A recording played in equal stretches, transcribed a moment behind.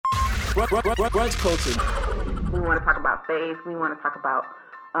Brunch culture. We want to talk about faith. We want to talk about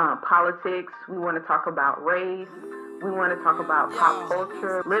politics. We want to talk about race. We want to talk about pop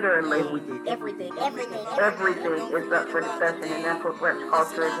culture. Literally, everything is up for discussion, and that's what brunch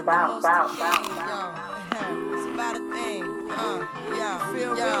culture is about. It's about a thing.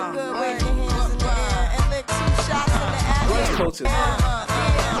 Feel real good. Wave your hands in the air and lick 2 shots in the air. Brunch culture.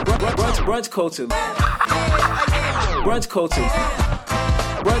 Brunch culture. Brunch culture.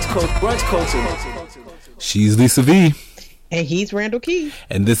 Brunch culture. She's Lisa V. And he's Randall Key.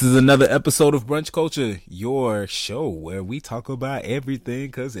 And this is another episode of Brunch Culture, your show where we talk about everything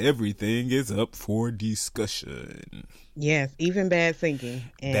because everything is up for discussion. Yes, even bad singing.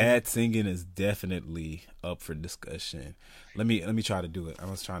 Bad singing is definitely up for discussion. Let me try to do it.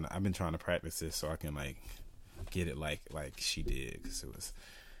 I've been trying to practice this so I can get it like she did, because it was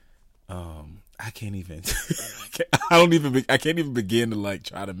I can't even I can't even begin to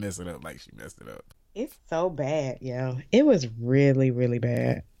try to mess it up like she messed it up. It's so bad, yo. It was really, really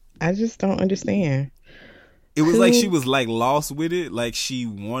bad. I just don't understand. It was like she was lost with it. Like she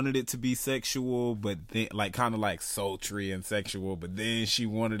wanted it to be sexual, but then kind of sultry and sexual, but then she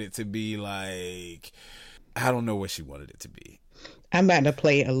wanted it to be I don't know what she wanted it to be. I'm about to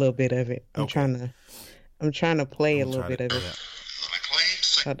play a little bit of it. I'm trying to play a little bit of it. Yeah.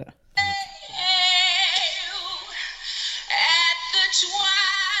 Hold on.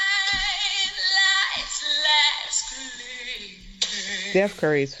 Steph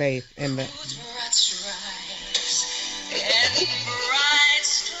Curry's face and the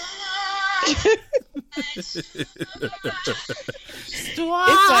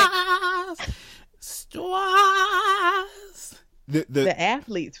Stars. The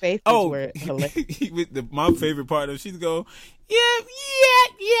athlete's faces were hilarious. My favorite part of she's go, yeah.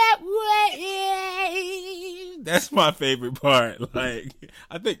 That's my favorite part. I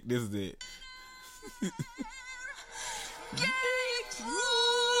think this is it.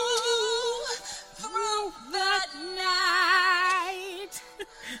 Through that night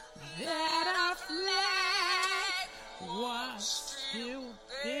that our flag was still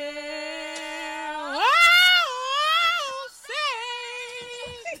there. Oh,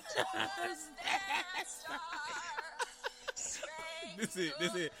 say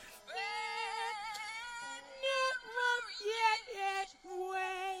this it.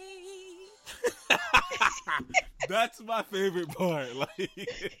 That's my favorite part.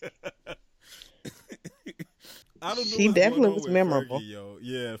 I don't know. She definitely was memorable. Fergie, yo.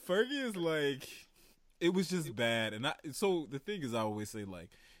 Yeah, Fergie is it was just bad. And so the thing is, I always say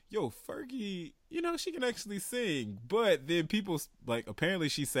yo, Fergie, she can actually sing. But then people apparently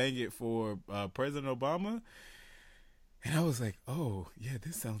she sang it for President Obama. And I was like, oh, yeah,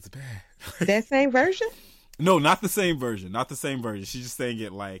 this sounds bad. That same version? No, not the same version. She just sang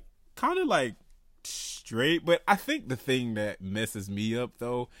it kind of straight. But I think the thing that messes me up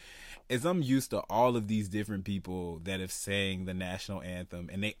though is I'm used to all of these different people that have sang the national anthem,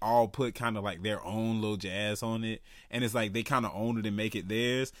 and they all put kind of their own little jazz on it, and it's they kind of own it and make it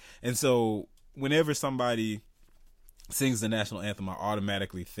theirs. And so whenever somebody sings the national anthem, I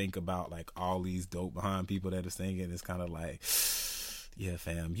automatically think about all these dope behind people that are singing. It's kind of yeah,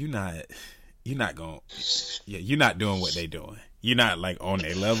 fam, you're not doing what they doing. You're not on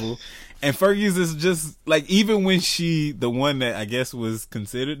their level. And Fergie's is just even when the one that I guess was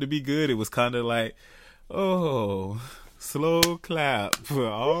considered to be good, it was kind of oh, slow clap.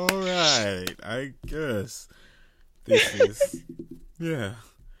 All right, I guess this is, yeah.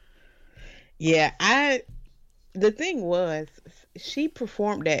 Yeah, the thing was, she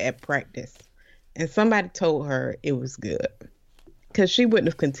performed that at practice, and somebody told her it was good. Because she wouldn't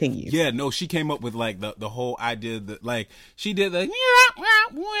have continued. Yeah, no, she came up with the whole idea that she did and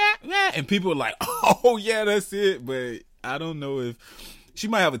people were like, oh yeah, that's it. But I don't know if she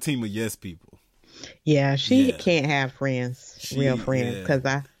might have a team of yes people. Yeah, she can't have friends, real friends, because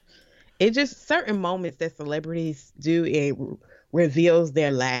it just certain moments that celebrities do, it reveals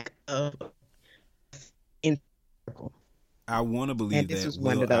their lack of circle. I want to believe that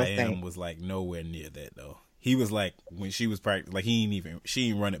Will.i.am was nowhere near that though. He was when she was practicing, she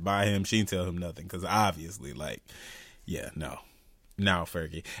didn't run it by him. She didn't tell him nothing. Cause obviously no,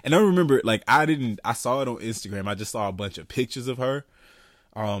 Fergie. And I remember I saw it on Instagram. I just saw a bunch of pictures of her.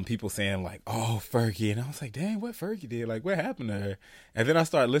 People saying oh, Fergie. And I was like, dang, what Fergie did? What happened to her? And then I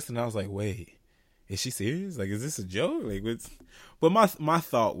started listening. I was like, wait, is she serious? Is this a joke? But my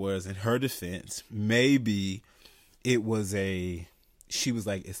thought was, in her defense, maybe it was she was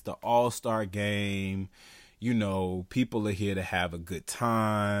it's the All-Star game. People are here to have a good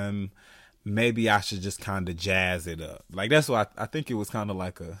time. Maybe I should just kind of jazz it up. That's why I think it was kind of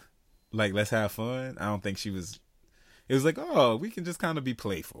like, let's have fun. I don't think she was. It was like, oh, we can just kind of be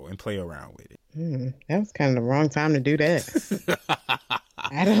playful and play around with it. That was kind of the wrong time to do that.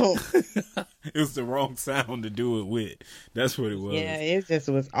 I don't. It was the wrong sound to do it with. That's what it was. Yeah, it just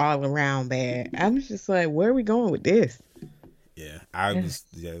was all around bad. I was just like, where are we going with this? Yeah, I was.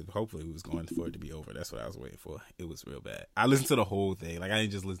 Yeah, hopefully we was going for it to be over. That's what I was waiting for. It was real bad. I listened to the whole thing. Like, I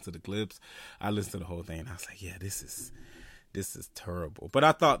didn't just listen to the clips. I listened to the whole thing, and I was like, yeah, this is terrible. But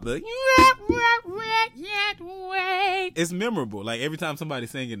I thought it's memorable. Like, every time somebody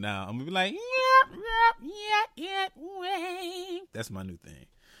sing it now, I'm gonna be like, that's my new thing.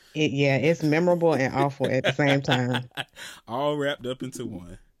 It's memorable and awful at the same time. All wrapped up into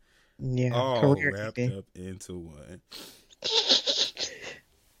one. Yeah, all wrapped up into one.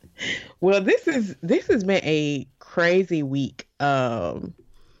 Well, this has been a crazy week.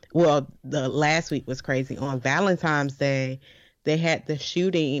 Well, the last week was crazy. On Valentine's Day, they had the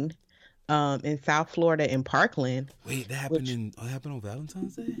shooting in South Florida in Parkland. Wait, that happened happened on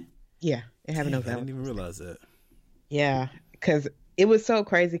Valentine's Day? Yeah, it happened on Valentine's Day. I didn't even realize that. Yeah, because it was so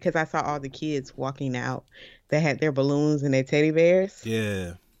crazy because I saw all the kids walking out. They had their balloons and their teddy bears.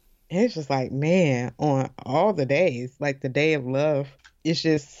 Yeah. And it's just like, man, on all the days, like the day of love, it's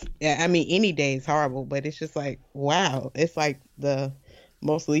just, I mean, any day is horrible, but it's just like, wow, it's like the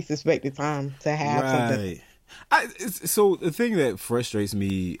most least expected time to have something. So the thing that frustrates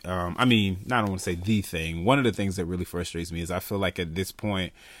me, I mean, I don't want to say the thing. One of the things that really frustrates me is I feel like at this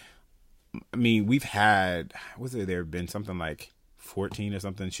point, I mean, we've had, there have been something like 14 or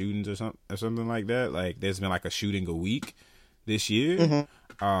something shootings or something like that. Like, there's been like a shooting a week this year.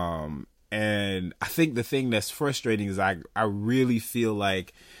 Mm-hmm. And I think the thing that's frustrating is I really feel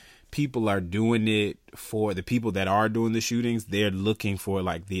like people are doing it for the people that are doing the shootings. They're looking for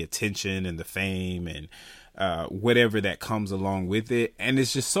like the attention and the fame and whatever that comes along with it. And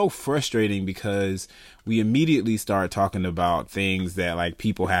it's just so frustrating because we immediately start talking about things that like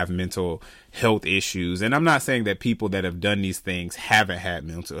people have mental health issues. And I'm not saying that people that have done these things haven't had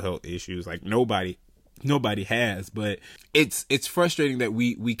mental health issues. Like nobody has, but it's frustrating that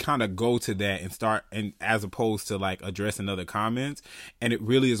we kind of go to that and start, and as opposed to like addressing other comments. And it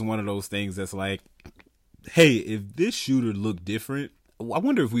really is one of those things that's like, hey, if this shooter looked different, I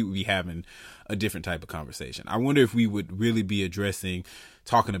wonder if we would be having a different type of conversation. I wonder if we would really be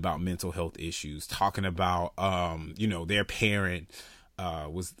talking about mental health issues, talking about, their parent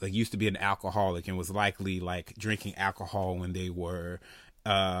was like used to be an alcoholic and was likely like drinking alcohol when they were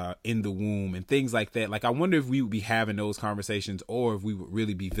in the womb and things like that. Like, I wonder if we would be having those conversations, or if we would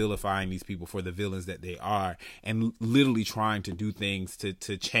really be vilifying these people for the villains that they are, and literally trying to do things to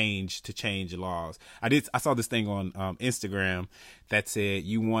change laws. I saw this thing on Instagram that said,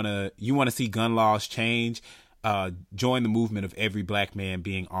 you want to see gun laws change, join the movement of every black man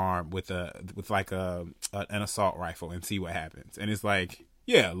being armed with an assault rifle and see what happens. And it's like,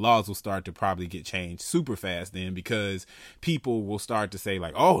 yeah, laws will start to probably get changed super fast then, because people will start to say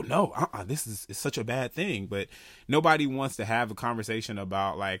like, oh no, this is such a bad thing. But nobody wants to have a conversation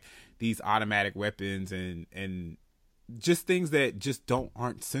about like these automatic weapons and just things that just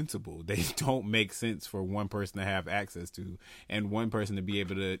aren't sensible. They don't make sense for one person to have access to, and one person to be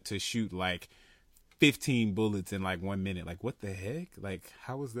able to shoot like 15 bullets in like 1 minute. Like, what the heck? Like,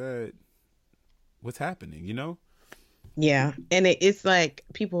 how is that? What's happening? You know? Yeah. And it's like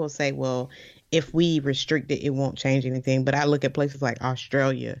people will say, well, if we restrict it, it won't change anything. But I look at places like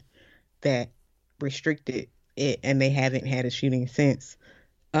Australia that restricted it and they haven't had a shooting since.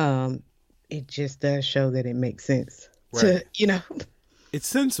 It just does show that it makes sense. Right. It's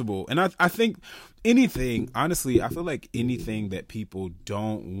sensible. And I think anything, honestly, I feel like anything that people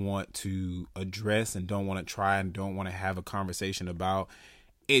don't want to address and don't want to try and don't want to have a conversation about,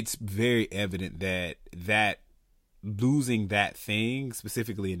 it's very evident that losing that thing,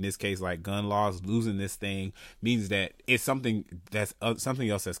 specifically in this case, like gun laws, losing this thing means that it's something that's something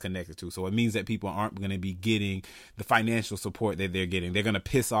else that's connected to. So it means that people aren't going to be getting the financial support that they're getting. They're going to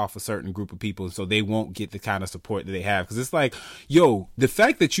piss off a certain group of people, so they won't get the kind of support that they have. Because it's like, yo, the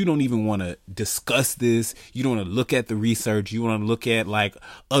fact that you don't even want to discuss this, you don't want to look at the research, you want to look at like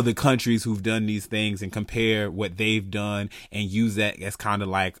other countries who've done these things and compare what they've done and use that as kind of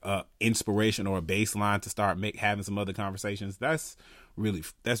like a inspiration or a baseline to start having some other conversations. That's really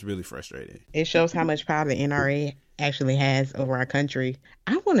frustrating. It shows how much power the NRA actually has over our country.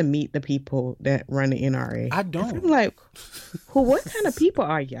 I want to meet the people that run the NRA. I don't. I'm like, what kind of people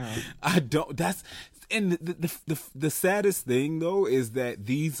are y'all? I don't. And the saddest thing though is that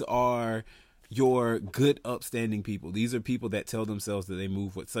these are your good, upstanding people. These are people that tell themselves that they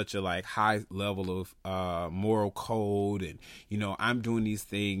move with such a like high level of moral code, and you know, I'm doing these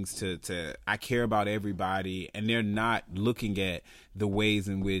things to I care about everybody, and they're not looking at the ways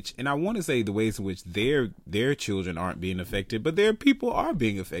in which, and I want to say the ways in which their children aren't being affected, but their people are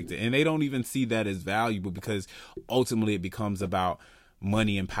being affected, and they don't even see that as valuable, because ultimately it becomes about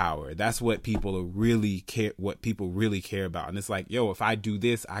money and power. That's what people really care about. And it's like, yo, if I do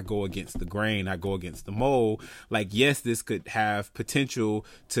this, I go against the grain, I go against the mold. Like, yes, this could have potential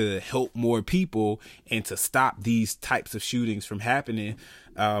to help more people and to stop these types of shootings from happening,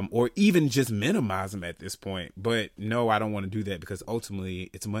 or even just minimize them at this point. But no, I don't want to do that, because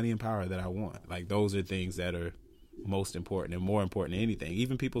ultimately it's money and power that I want. Like, those are things that are most important and more important than anything,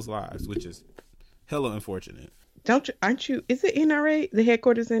 even people's lives, which is hella unfortunate. Aren't you, is it NRA, the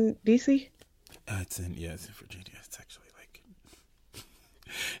headquarters in DC? It's in Virginia. It's actually like,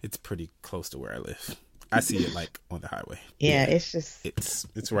 it's pretty close to where I live. I see it like on the highway. Yeah, it's just,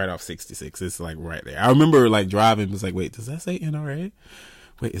 it's right off 66. It's like right there. I remember like driving, was like, wait, does that say NRA?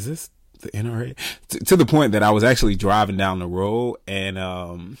 Wait, is this the NRA? To the point that I was actually driving down the road, and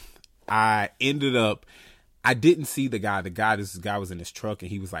I ended up, I didn't see the guy. This guy was in his truck, and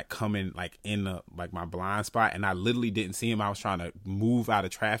he was like coming like in the, like my blind spot, and I literally didn't see him. I was trying to move out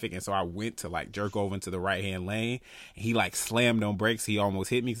of traffic, and so I went to like jerk over into the right hand lane, and he like slammed on brakes. He almost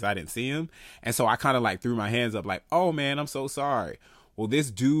hit me because I didn't see him, and so I kind of like threw my hands up like, oh man, I'm so sorry. Well,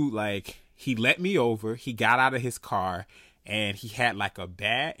 this dude, like, he let me over. He got out of his car, and he had like a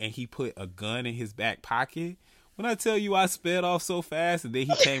bat, and he put a gun in his back pocket. When I tell you I sped off so fast, and then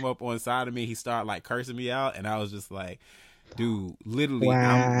he came up on side of me, he started like cursing me out, and I was just like, dude, literally,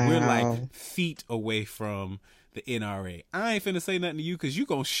 wow. We're like feet away from the NRA. I ain't finna say nothing to you, because you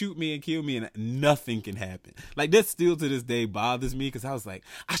gonna shoot me and kill me, and nothing can happen. Like, that still to this day bothers me, because I was like,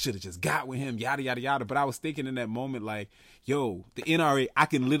 I should have just got with him, yada yada yada. But I was thinking in that moment, like, yo, the NRA, I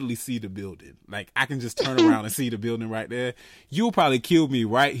can literally see the building. Like, I can just turn around and see the building right there. You'll probably kill me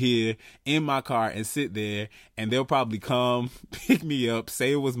right here in my car and sit there, and they'll probably come pick me up,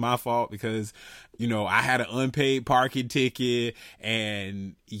 say it was my fault because, you know, I had an unpaid parking ticket,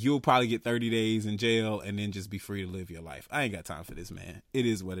 and you'll probably get 30 days in jail and then just be free to live your life. I ain't got time for this, man. It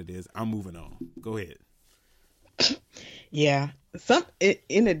is what it is. I'm moving on. Go ahead. Yeah.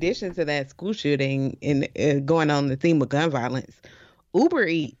 In addition to that school shooting and going on the theme of gun violence, Uber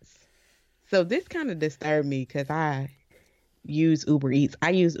Eats. So this kind of disturbed me, because I use Uber Eats. I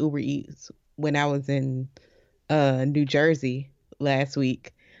used Uber Eats when I was in New Jersey last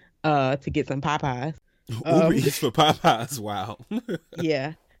week to get some Popeyes. Uber Eats for Popeyes. Wow.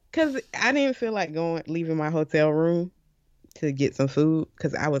 Yeah. Because I didn't feel like leaving my hotel room to get some food,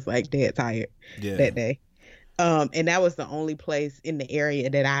 because I was like dead tired that day. And that was the only place in the area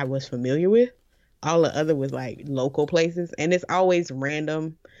that I was familiar with. All the other was like local places, and it's always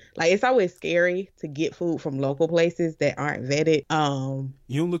random. Like, it's always scary to get food from local places that aren't vetted.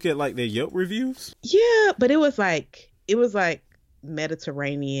 You don't look at like their Yelp reviews? Yeah, but it was like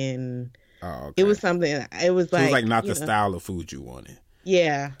Mediterranean. Oh, okay. It was something. It was like not the style of food you wanted.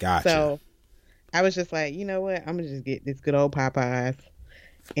 Yeah. Gotcha. So I was just like, you know what? I'm gonna just get this good old Popeyes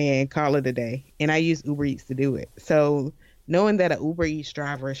and call it a day. And I use Uber Eats to do it. So knowing that an Uber Eats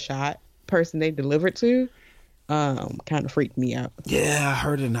driver shot person they delivered to, kind of freaked me out. Yeah, I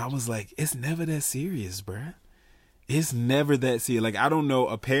heard it, and I was like, it's never that serious, bruh. It's never that serious. Like, I don't know.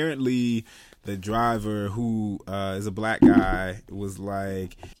 Apparently, the driver, who is a black guy, was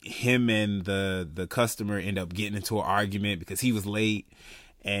like, him and the customer end up getting into an argument because he was late.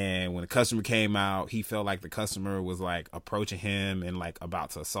 And when the customer came out, he felt like the customer was like approaching him and like about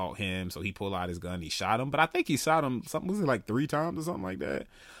to assault him. So he pulled out his gun, he shot him. But I think he shot him, was it like 3 times or something like that?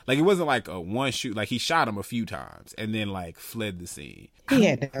 Like, it wasn't like a one shoot. Like, he shot him a few times and then like fled the scene.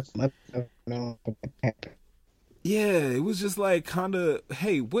 Yeah, it was just like kind of,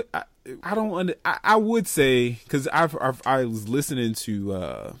 hey, what? I don't I would say, because I was listening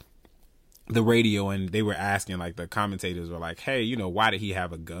to the radio, and they were asking, like, the commentators were like, hey, you know, why did he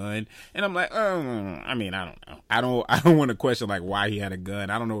have a gun? And I'm like, I mean, I don't know. I don't want to question like why he had a gun.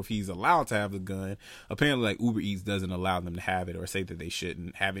 I don't know if he's allowed to have a gun. Apparently, like, Uber Eats doesn't allow them to have it, or say that they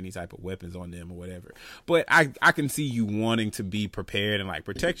shouldn't have any type of weapons on them or whatever. But I can see you wanting to be prepared and like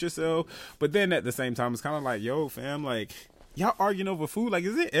protect yourself. But then at the same time, it's kind of like, yo, fam, like, y'all arguing over food? Like,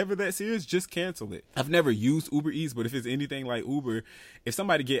 is it ever that serious? Just cancel it. I've never used Uber Eats, but if it's anything like Uber, if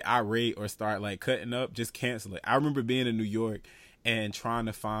somebody get irate or start like cutting up, just cancel it. I remember being in New York, and trying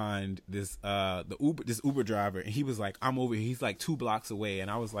to find this Uber driver, and he was like, I'm over here, he's like 2 blocks away, and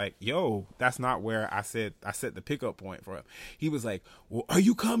I was like, yo, that's not where I set the pickup point for him. He was like, well, are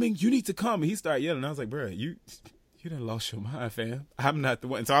you coming? You need to come. And he started yelling, and I was like, bro, you done lost your mind, fam. I'm not the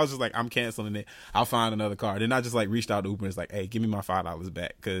one. So I was just like, I'm canceling it. I'll find another car. Then I just like reached out to Uber and was like, hey, give me my $5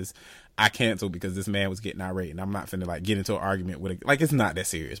 back, because I canceled because this man was getting irate, and I'm not finna like get into an argument with it. Like, it's not that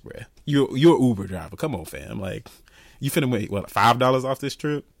serious, bro. You're an Uber driver. Come on, fam. Like, you finna wait, what, $5 off this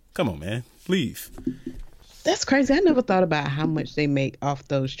trip? Come on, man. Leave. That's crazy. I never thought about how much they make off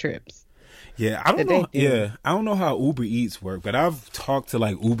those trips. Yeah, I don't know. Yeah, I don't know how Uber Eats work, but I've talked to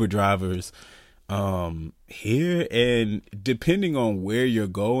like Uber drivers here, and depending on where you're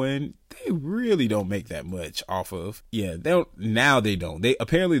going, they really don't make that much off of. Yeah, they don't. They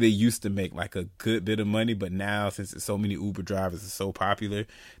apparently they used to make like a good bit of money, but now since it's so many Uber drivers is so popular,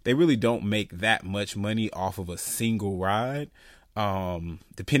 they really don't make that much money off of a single ride.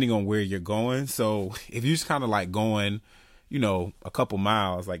 Depending on where you're going. So if you're just kind of like going, you know, a couple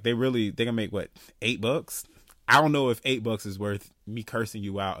miles, like they can make what, $8? I don't know if $8 is worth me cursing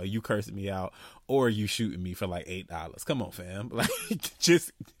you out or you cursing me out or you shooting me for like $8. Come on, fam. Like,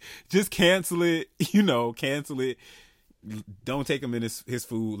 just cancel it, cancel it. Don't take him in his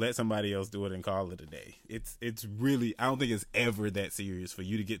food. Let somebody else do it and call it a day. It's really, I don't think it's ever that serious for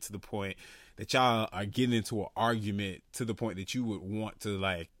you to get to the point that y'all are getting into an argument to the point that you would want to,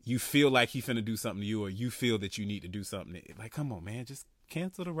 like, you feel like he finna do something to you, or you feel that you need to do something. Like, come on, man, just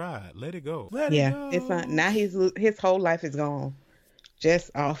cancel the ride. Let it go. Let it go. It's not, now his whole life is gone just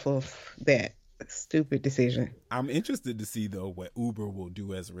off of that stupid decision. I'm interested to see though what Uber will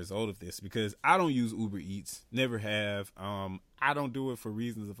do as a result of this, because I don't use Uber Eats, never have. I don't do it for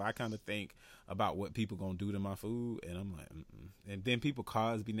reasons if I kind of think about what people gonna do to my food, and I'm like, and then people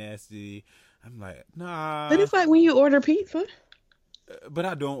cars be nasty. I'm like, nah. But it's like when you order pizza. But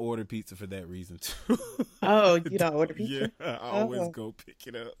I don't order pizza for that reason too. Oh, you don't order pizza? Yeah, I always go pick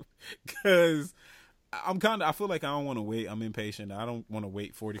it up because I feel like I don't want to wait. I'm impatient. I don't want to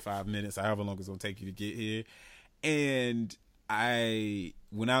wait 45 minutes, however long it's going to take you to get here. And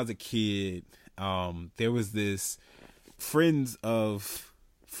when I was a kid, there was this friends of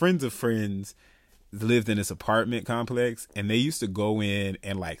friends lived in this apartment complex, and they used to go in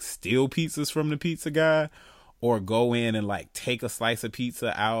and like steal pizzas from the pizza guy, or go in and like take a slice of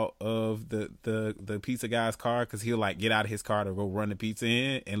pizza out of the pizza guy's car, because he'll like get out of his car to go run the pizza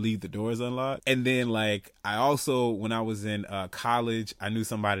in and leave the doors unlocked. And then like I also, when I was in college, I knew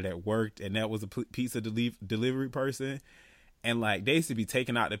somebody that worked, and that was a pizza delivery person, and like they used to be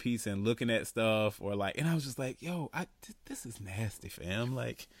taking out the pizza and looking at stuff, or like, and I was just like, yo, this is nasty, fam.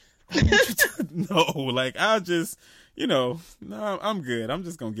 Like, no, like I'll just, no, I'm good. I'm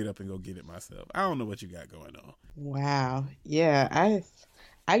just gonna get up and go get it myself. I don't know what you got going on. Wow. Yeah,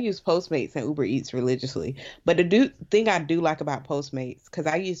 I use Postmates and Uber Eats religiously. But the thing I do like about Postmates, because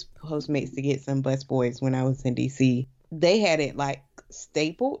I used Postmates to get some busboys when I was in DC, they had it like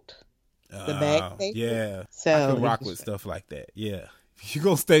stapled, the bag stapled. Yeah, so I can rock with stuff like that. Yeah, if you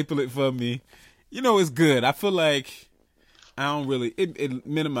gonna staple it for me, it's good. I feel like I don't really, it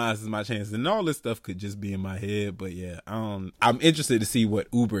minimizes my chances, and all this stuff could just be in my head. But yeah, I'm interested to see what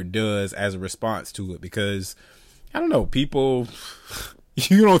Uber does as a response to it, because I don't know, people,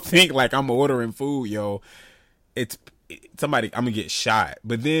 you don't think like I'm ordering food, yo, it's somebody, I'm gonna get shot.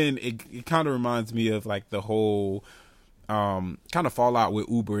 But then it kind of reminds me of like the whole kind of fallout with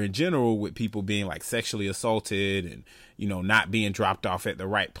Uber in general, with people being like sexually assaulted and not being dropped off at the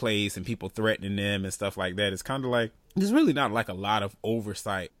right place, and people threatening them and stuff like that. It's kind of like there's really not like a lot of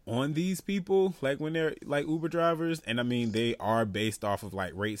oversight on these people, like when they're like Uber drivers. And I mean, they are based off of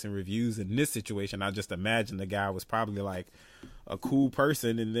like rates and reviews. In this situation, I just imagine the guy was probably like a cool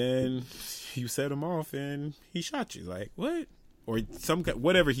person, and then you set him off and he shot you. Like, what? Or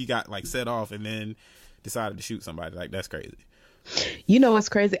whatever, he got like set off and then decided to shoot somebody. Like, that's crazy. You know what's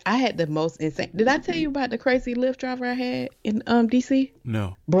crazy? I had the most insane. Did I tell you about the crazy Lyft driver I had in DC?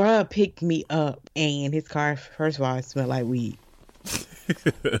 No. Bruh picked me up, and his car, first of all, it smelled like weed.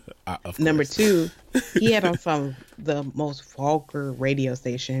 Number two, he had on from the most vulgar radio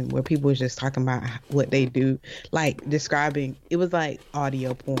station where people was just talking about what they do, like describing. It was like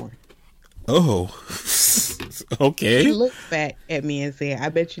audio porn. Oh, okay. He looked back at me and said, "I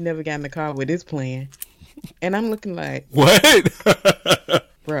bet you never got in the car with this plan." And I'm looking like, what?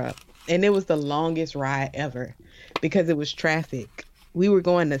 Bruh. And it was the longest ride ever because it was traffic. We were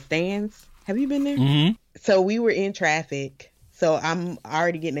going to Stan's. Have you been there? Mm-hmm. So we were in traffic. So I'm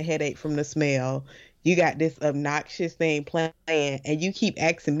already getting a headache from the smell. You got this obnoxious thing playing, and you keep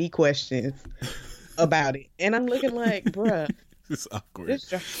asking me questions about it. And I'm looking like, bruh, It's awkward.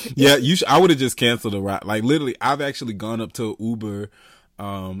 Yeah, I would have just canceled a ride. Like literally, I've actually gone up to Uber.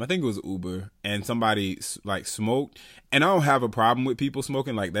 I think it was Uber, and somebody like smoked, and I don't have a problem with people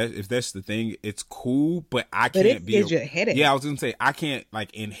smoking like that. If that's the thing, it's cool, but I can't be. Your headache. Yeah, I was gonna say I can't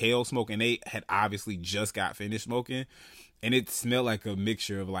like inhale smoke, and they had obviously just got finished smoking, and it smelled like a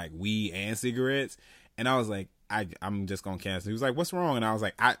mixture of like weed and cigarettes, and I was like, I'm just gonna cancel. He was like, "What's wrong?" And I was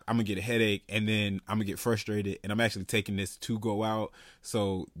like, I'm gonna get a headache, and then I'm gonna get frustrated, and I'm actually taking this to go out.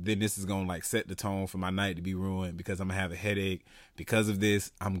 So then this is gonna like set the tone for my night to be ruined because I'm gonna have a headache because of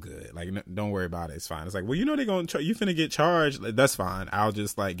this. I'm good. Like, don't worry about it. It's fine. It's like, well, you know they're gonna you finna get charged. Like, that's fine. I'll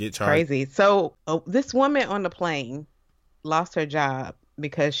just like get charged. Crazy. So this woman on the plane lost her job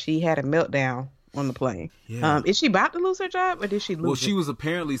because she had a meltdown on the plane. Yeah. Is she about to lose her job, or did she lose Well, she was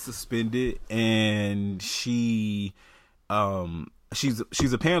apparently suspended, and she's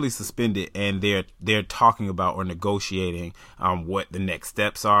apparently suspended, and they're talking about or negotiating what the next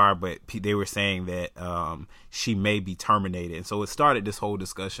steps are, but they were saying that she may be terminated. And so it started this whole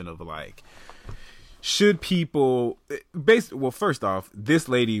discussion of like, should people well, first off, this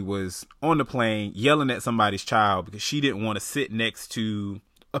lady was on the plane yelling at somebody's child because she didn't want to sit next to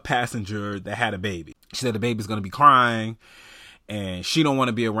a passenger that had a baby. She said the baby's going to be crying and she don't want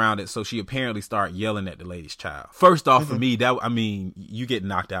to be around it. So she apparently started yelling at the lady's child. First off, for me, you get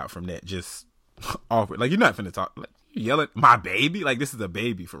knocked out from that. Just awkward. Like, you're not finna talk. Like, you yell at my baby? Like, this is a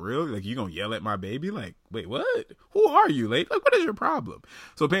baby for real? Like, you gonna yell at my baby? Like, wait, what? Who are you, lady? Like, what is your problem?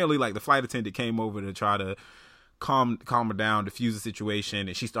 So apparently, like, the flight attendant came over to try to calm her down, diffuse the situation,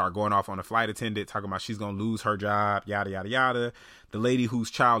 and she started going off on the flight attendant, talking about she's gonna lose her job, yada yada yada. The lady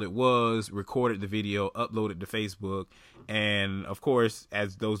whose child it was recorded the video, uploaded to Facebook, and of course,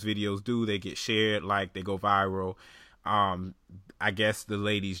 as those videos do, they get shared, like, they go viral. I guess the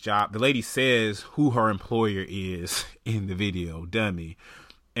lady says who her employer is in the video, dummy,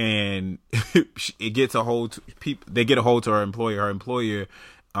 and it gets a hold to people. They get a hold to her employer. Her employer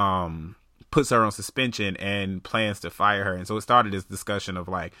puts her on suspension and plans to fire her. And so it started this discussion of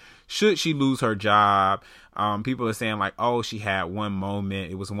like, should she lose her job? People are saying like, oh, she had one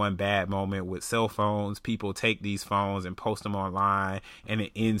moment. It was one bad moment with cell phones. People take these phones and post them online, and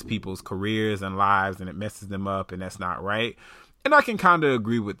it ends people's careers and lives, and it messes them up, and that's not right. And I can kind of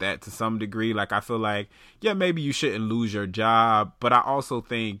agree with that to some degree. Like, I feel like, yeah, maybe you shouldn't lose your job, but I also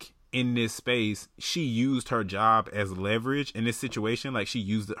think in this space, she used her job as leverage in this situation. Like, she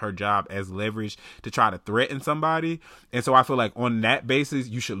used her job as leverage to try to threaten somebody. And so I feel like on that basis,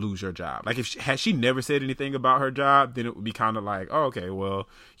 you should lose your job. Like, had she never said anything about her job, then it would be kind of like, oh, okay, well,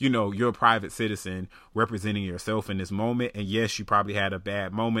 you know, you're a private citizen representing yourself in this moment. And yes, you probably had a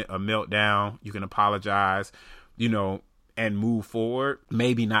bad moment, a meltdown. You can apologize, you know, and move forward,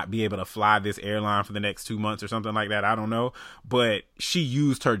 maybe not be able to fly this airline for the next 2 months or something like that. I don't know. But she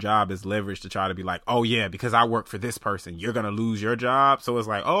used her job as leverage to try to be like, oh yeah, because I work for this person, you're going to lose your job. So it's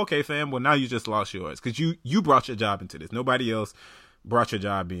like, oh, okay, fam. Well, now you just lost yours because you brought your job into this. Nobody else brought your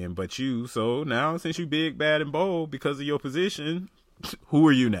job in but you. So now since you big, bad, and bold because of your position, who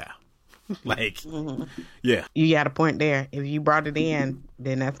are you now? Like, yeah, you got a point there. If you brought it in,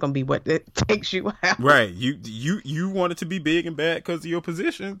 then that's gonna be what it takes you out. Right. You want it to be big and bad because of your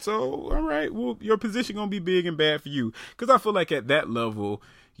position. So all right, well, your position gonna be big and bad for you. Because I feel like at that level,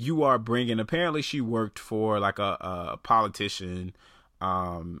 you are bringing. Apparently, she worked for like a politician,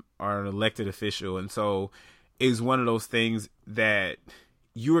 or an elected official, and so it's one of those things that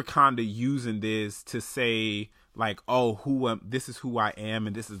you are kind of using this to say, like, oh, this is who I am,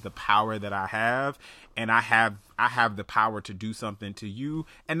 and this is the power that I have, and I have the power to do something to you,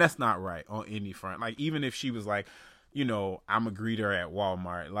 and that's not right on any front. Like, even if she was like, you know, I'm a greeter at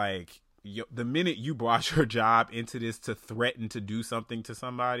Walmart, like, the minute you brought your job into this to threaten to do something to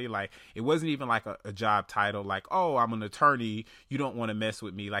somebody, like, it wasn't even like a job title, like, oh, I'm an attorney, you don't want to mess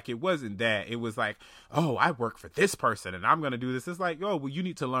with me. Like, it wasn't that. It was like, oh, I work for this person and I'm going to do this. It's like, oh, well, you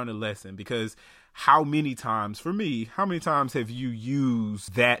need to learn a lesson, because how many times have you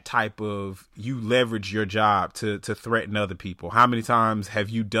used that type of, you leverage your job to threaten other people? How many times have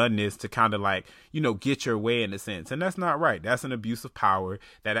you done this to kind of like, you know, get your way in a sense? And that's not right. That's an abuse of power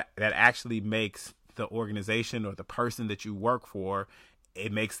that actually makes the organization or the person that you work for,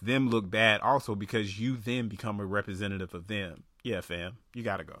 it makes them look bad also, because you then become a representative of them. Yeah, fam, you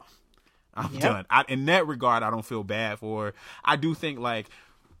gotta go. I'm done. In that regard, I don't feel bad for her. I do think, like,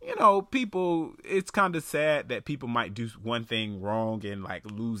 you know, people, it's kind of sad that people might do one thing wrong and like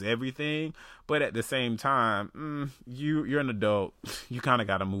lose everything. But at the same time, you're an adult. You kind of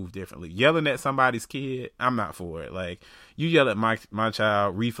got to move differently. Yelling at somebody's kid, I'm not for it. Like, you yell at my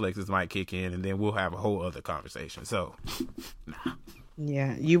child, reflexes might kick in, and then we'll have a whole other conversation. So, nah.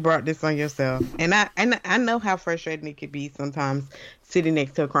 Yeah, you brought this on yourself. And I know how frustrating it could be sometimes sitting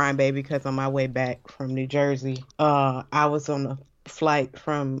next to a crying baby, because on my way back from New Jersey, I was on a flight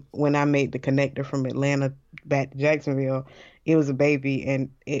from when I made the connector from Atlanta back to Jacksonville. It was a baby, and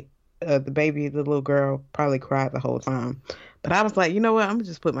the little girl probably cried the whole time. But I was like, you know what? I'm gonna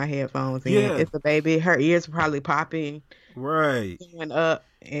just put my headphones in. Yeah. It's a baby. Her ears are probably popping. Right. Going up,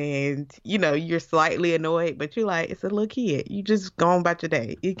 and you know, you're slightly annoyed, but you're like, it's a little kid. You just go on about your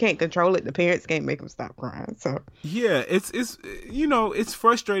day. You can't control it. The parents can't make them stop crying. So yeah, it's you know, it's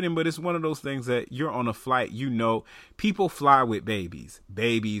frustrating, but it's one of those things that you're on a flight. You know, people fly with babies.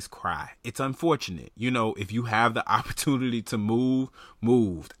 Babies cry. It's unfortunate. You know, if you have the opportunity to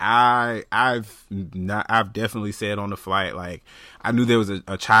moved. I've definitely said on the flight, like, I knew there was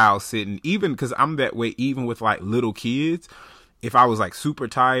a child sitting, even because I'm that way, even with like little kids. If I was like super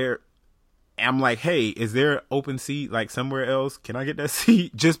tired, I'm like, hey, is there an open seat like somewhere else? Can I get that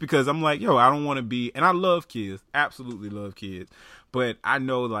seat? Just because I'm like, yo, I don't want to be, and I love kids, absolutely love kids. But I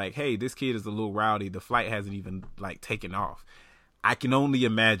know like, hey, this kid is a little rowdy. The flight hasn't even like taken off. I can only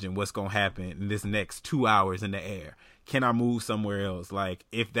imagine what's going to happen in this next 2 hours in the air. Can I move somewhere else? Like,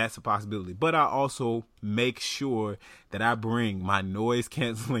 if that's a possibility. But I also make sure that I bring my noise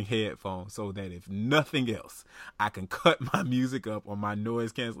canceling headphones, so that if nothing else, I can cut my music up on my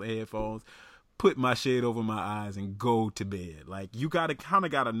noise canceling headphones, put my shade over my eyes, and go to bed. Like, you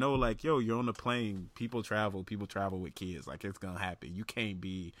gotta know, like, yo, you're on the plane. People travel with kids. Like, it's gonna happen. You can't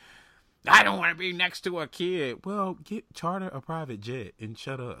be, I don't want to be next to a kid. Well, charter a private jet and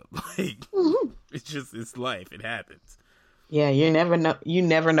shut up. Like, it's life. It happens. yeah, you never know. You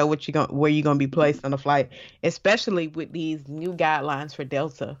never know where you're gonna be placed on a flight, especially with these new guidelines for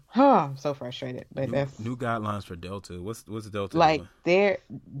Delta. I'm so frustrated. But that's new guidelines for Delta. What's Delta? Like,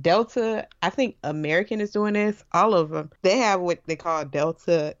 Delta. I think American is doing this. All of them. They have what they call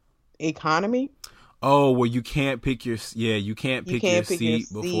Delta economy. Oh, well, you can't pick your seat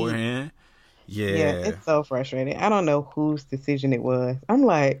beforehand. Yeah, it's so frustrating. I don't know whose decision it was. I'm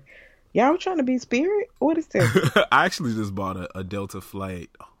like, y'all trying to be Spirit? What is this? I actually just bought a Delta flight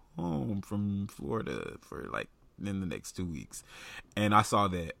home from Florida for like in the next 2 weeks, and I saw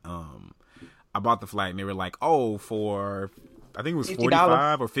that I bought the flight, and they were like, oh, for I think it was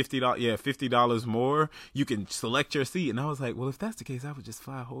 $45 or $50. Yeah, $50 more. You can select your seat, and I was like, well, if that's the case, I would just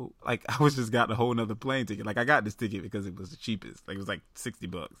fly I was just got a whole nother plane ticket. Like, I got this ticket because it was the cheapest. Like, it was like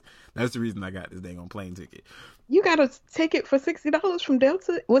 $60. That's the reason I got this dang on plane ticket. You got a ticket for $60 from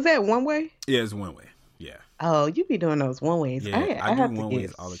Delta? Was that one way? Yeah, it's one way. Yeah. Oh, you be doing those one ways. Yeah, I do one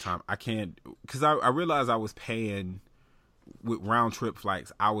ways all the time. I can't, because I realized I was paying with round trip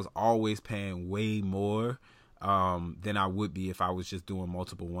flights. I was always paying way more than I would be if I was just doing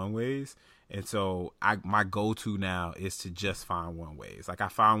multiple one ways. And so my go-to now is to just find one ways. Like, I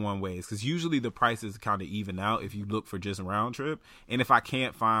find one ways because usually the prices kind of even out if you look for just round trip. And if I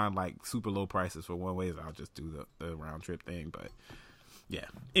can't find like super low prices for one ways, I'll just do the round trip thing. But yeah,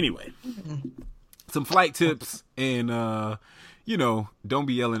 anyway, some flight tips, and don't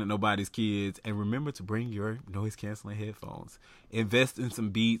be yelling at nobody's kids, and remember to bring your noise canceling headphones. Invest in some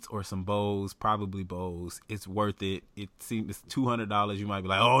Beats or some Bose, probably Bose. It's worth it. It's $200. You might be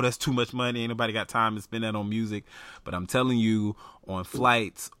like, oh, that's too much money. Ain't nobody got time to spend that on music. But I'm telling you, on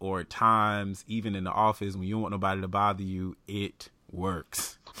flights or times, even in the office, when you don't want nobody to bother you, it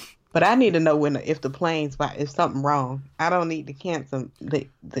works. But I need to know if the plane's if something wrong. I don't need to cancel the.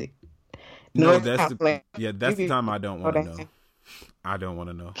 No, that's the time I don't want to know. I don't want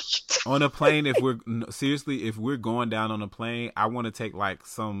to know. On a plane, if we're going down on a plane, I want to take like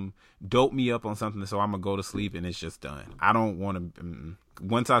some dope me up on something, so I'm gonna go to sleep and it's just done. I don't want to.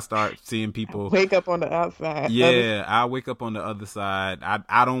 Once I start seeing people wake up on the outside, I wake up on the other side.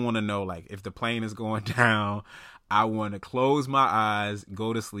 I don't want to know, like, if the plane is going down. I want to close my eyes,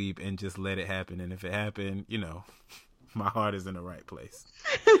 go to sleep, and just let it happen. And if it happened, my heart is in the right place.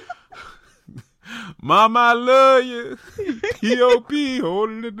 Mama, I love you. P.O.P.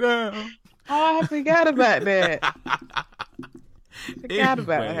 holding it down. Oh, I forgot about that.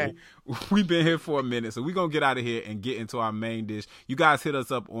 We've been here for a minute, so we're going to get out of here and get into our main dish. You guys hit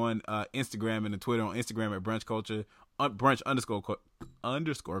us up on Instagram and Twitter. On Instagram at Brunch Culture, brunch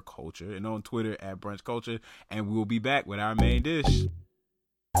underscore culture, and on Twitter at Brunch Culture. And we'll be back with our main dish.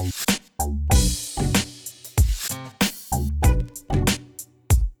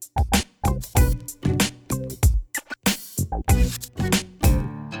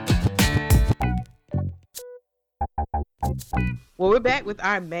 back with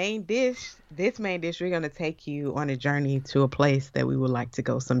our main dish. This main dish, we're going to take you on a journey to a place that we would like to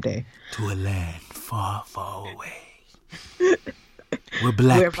go someday. To a land far, far away. Where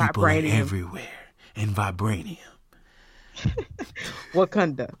black people are everywhere. And vibranium.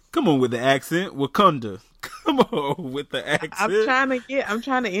 Wakanda. Come on with the accent. Wakanda. Come on with the accent. I'm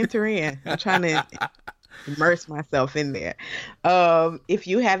trying to enter in. I'm trying to immerse myself in there. If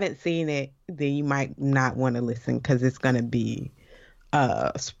you haven't seen it, then you might not want to listen because it's going to be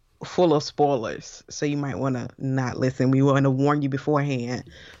full of spoilers. So you might want to not listen. We want to warn you beforehand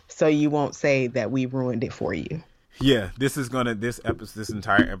so you won't say that we ruined it for you. Yeah, this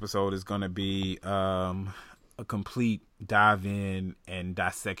entire episode is gonna be a complete dive in and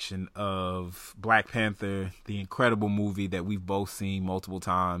dissection of Black Panther, the incredible movie that we've both seen multiple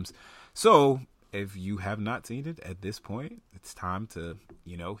times. So if you have not seen it at this point, it's time to,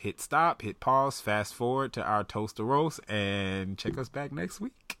 hit stop, hit pause, fast forward to our toaster roast, and check us back next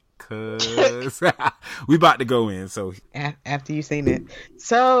week. Cause we about to go in. So after you've seen it,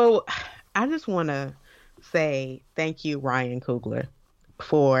 so I just want to say thank you, Ryan Coogler,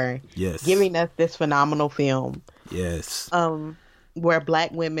 for giving us this phenomenal film. Yes. Where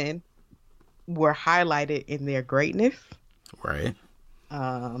Black women were highlighted in their greatness. Right.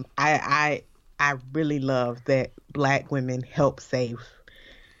 I really love that Black women help save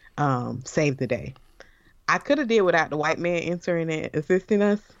the day. I could have did without the white man entering and assisting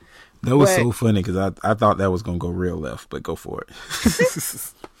us. That was so funny because I thought that was gonna go real left, but go for it.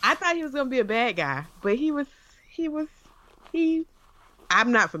 I thought he was gonna be a bad guy, but he was.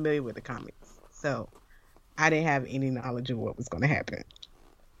 I'm not familiar with the comics, so I didn't have any knowledge of what was gonna happen.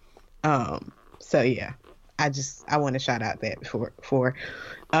 So yeah, I want to shout out that for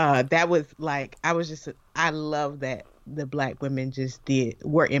that was like I love that the Black women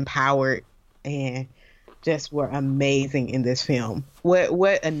were empowered and just were amazing in this film.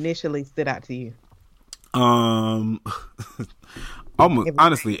 What initially stood out to you? Almost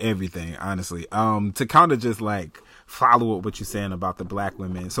honestly everything. Honestly, to kind of just like follow up what you're saying about the Black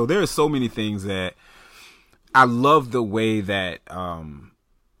women. So there are so many things that I love the way that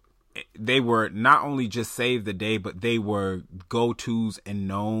they were not only just save the day, but they were go-tos and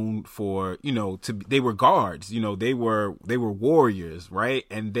known for, they were guards, they were warriors, right?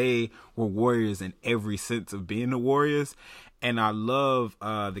 And they were warriors in every sense of being the warriors. And I love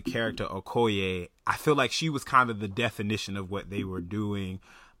the character Okoye. I feel like she was kind of the definition of what they were doing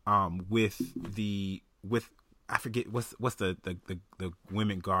with I forget what's the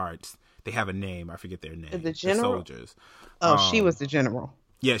women guards. They have a name. I forget their name. The general? The soldiers. Oh, she was the general.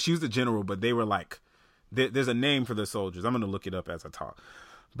 Yeah, she was the general, but they were like, there's a name for the soldiers. I'm going to look it up as I talk.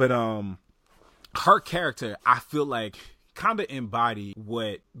 But her character, I feel like, kind of embodied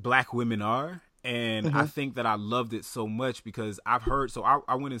what Black women are. And I think that I loved it so much because I've heard, so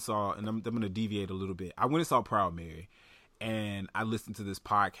I went and saw, and I'm going to deviate a little bit. I went and saw Proud Mary, and I listened to this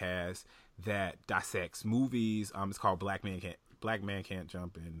podcast that dissects movies. It's called Black Man Can't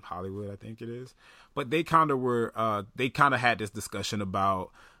Jump in Hollywood, I think it is. But they kind of had this discussion about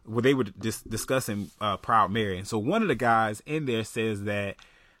where they were discussing Proud Mary. And so one of the guys in there says that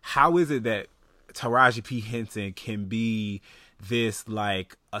how is it that Taraji P. Henson can be this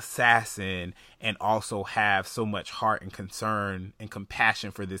like assassin and also have so much heart and concern and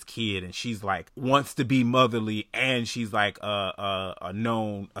compassion for this kid, and she's like wants to be motherly, and she's like a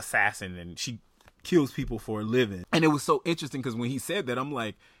known assassin, and she kills people for a living. And it was so interesting because when he said that, I'm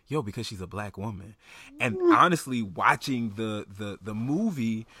like, yo, because she's a Black woman. And honestly, watching the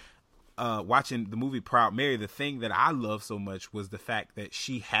movie, watching the movie Proud Mary, the thing that I love so much was the fact that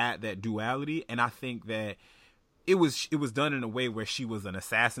she had that duality. And I think that it was done in a way where she was an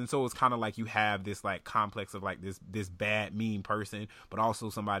assassin. So it's kind of like you have this like complex of like this bad, mean person, but also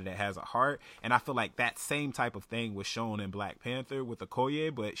somebody that has a heart. And I feel like that same type of thing was shown in Black Panther with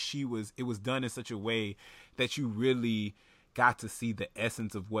Okoye, but it was done in such a way that you really got to see the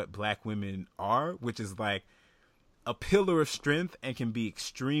essence of what Black women are, which is like a pillar of strength and can be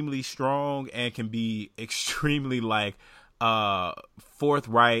extremely strong and can be extremely like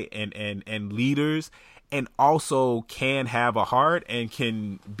forthright and leaders, and also can have a heart and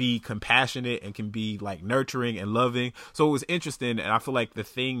can be compassionate and can be like nurturing and loving. So it was interesting, and I feel like the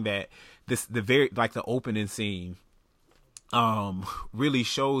thing that the opening scene really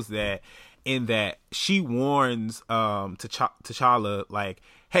shows that, in that she warns T'Challa like,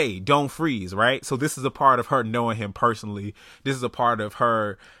 hey, don't freeze, right? So this is a part of her knowing him personally. This is a part of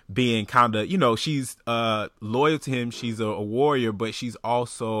her being kind of, she's loyal to him. She's a warrior, but she's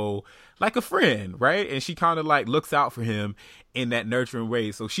also like a friend, right? And she kind of like looks out for him in that nurturing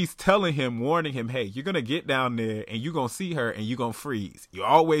way. So she's telling him, warning him, hey, you're going to get down there and you're going to see her and you're going to freeze. You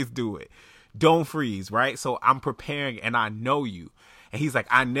always do it. Don't freeze, right? So I'm preparing and I know you. And he's like,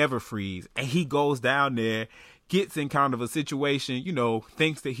 I never freeze. And he goes down there, gets in kind of a situation,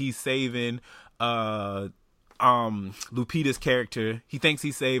 thinks that he's saving Lupita's character. He thinks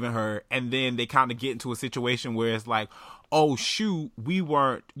he's saving her, and then they kind of get into a situation where it's like, oh shoot, we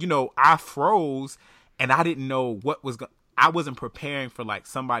weren't, I froze and I didn't know what was I wasn't preparing for like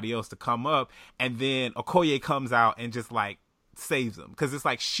somebody else to come up, and then Okoye comes out and just like saves him, because it's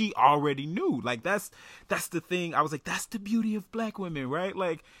like she already knew. Like that's the thing. I was like, that's the beauty of black women, right?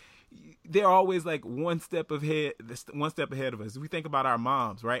 Like they're always like one step ahead of us. We think about our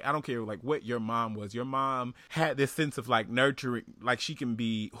moms, right? I don't care like what your mom was. Your mom had this sense of like nurturing, like she can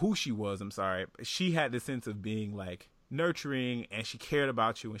be who she was. I'm sorry. She had this sense of being like nurturing, and she cared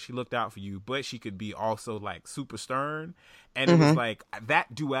about you and she looked out for you, but she could be also like super stern. And it was like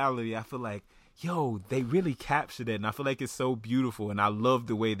that duality. I feel like, yo, they really captured it. And I feel like it's so beautiful. And I love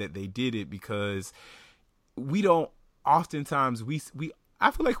the way that they did it, because we don't oftentimes,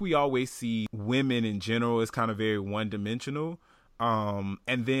 I feel like we always see women in general as kind of very one-dimensional. And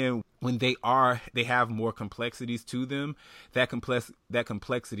then when they have more complexities to them, that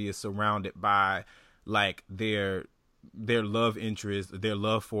complexity is surrounded by like their love interest, their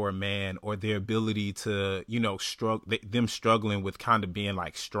love for a man, or their ability to, them struggling with kind of being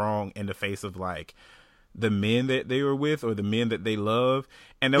like strong in the face of like the men that they were with or the men that they love.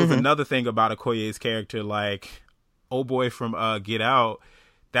 And there was another thing about Okoye's character, like old boy from Get Out,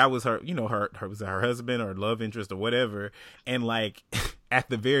 that was her, her was her husband or love interest or whatever. And like at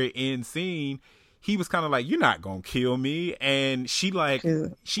the very end scene, he was kind of like, you're not going to kill me. And she had like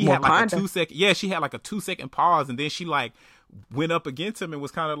a 2-second, she had like a 2-second pause. And then she like went up against him and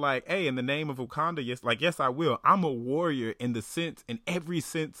was kind of like, hey, in the name of Wakanda, yes, I will. I'm a warrior in every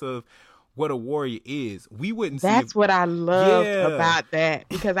sense of what a warrior is. We wouldn't see. That's what I loved about that,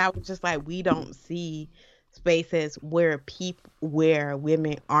 because I was just like, we don't see spaces where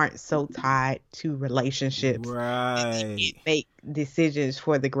women aren't so tied to relationships, right? Make decisions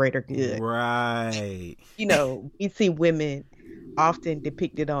for the greater good, right? We see women often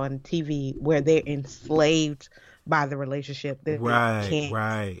depicted on TV where they're enslaved by the relationship that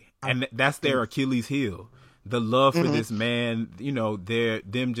right, and that's their Achilles heel. The love for this man,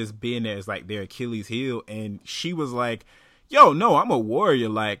 them just being there is like their Achilles heel. And she was like, yo, no, I'm a warrior,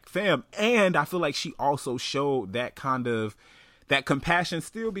 like, fam. And I feel like she also showed that kind of, that compassion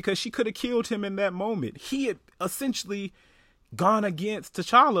still, because she could have killed him in that moment. He had essentially gone against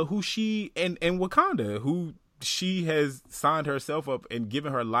T'Challa, who she, and Wakanda, who she has signed herself up and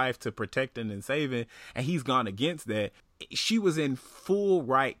given her life to protecting and saving, and he's gone against that. She was in full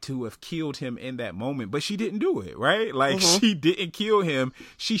right to have killed him in that moment, but she didn't do it, right? Like, she didn't kill him.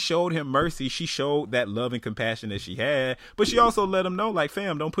 She showed him mercy. She showed that love and compassion that she had, but she also let him know, like,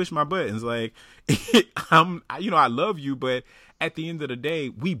 fam, don't push my buttons. Like, I love you, but at the end of the day,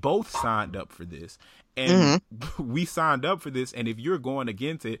 we both signed up for this. And we signed up for this, and if you're going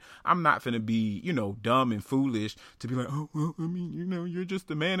against it, I'm not finna be, dumb and foolish to be like, oh, well, I mean, you're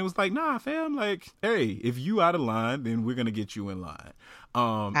just a man. It was like, nah, fam, like, hey, if you out of line, then we're gonna get you in line.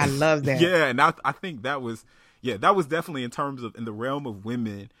 I love that. Yeah, and I think that was definitely in the realm of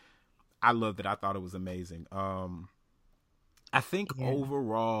women. I loved it. I thought it was amazing. I think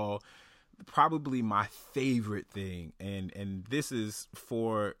overall, probably my favorite thing, and this is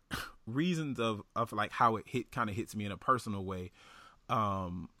for reasons of like how it hits me in a personal way,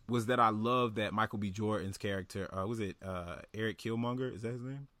 was that I love that Michael B. Jordan's character, was it Eric Killmonger? Is that his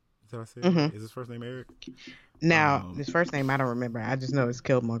name? Is that what I said? Is his first name Eric? Now, his first name I don't remember. I just know it's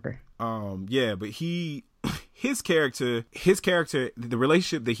Killmonger. Yeah, but his character, the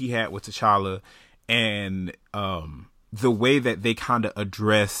relationship that he had with T'Challa, and the way that they kind of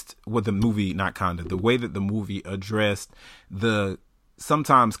addressed the way that the movie addressed the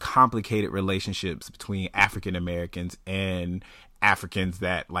sometimes complicated relationships between African Americans and Africans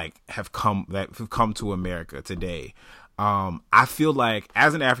that have come to America today. I feel like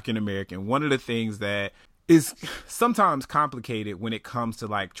as an African American, one of the things that is sometimes complicated when it comes to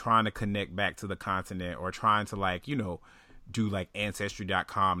like trying to connect back to the continent, or trying to do like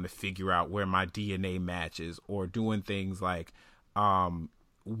ancestry.com to figure out where my DNA matches, or doing things like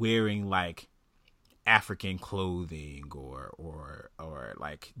wearing like African clothing or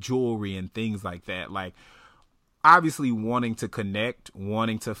like jewelry and things like that. Like, obviously wanting to connect,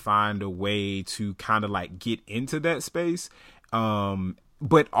 wanting to find a way to kind of like get into that space.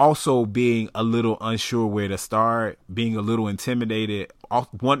 But also being a little unsure where to start, being a little intimidated,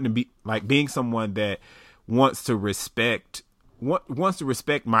 wanting to be like being someone that wants to respect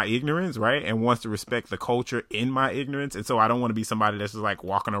my ignorance, right? And wants to respect the culture in my ignorance. And so I don't want to be somebody that's just like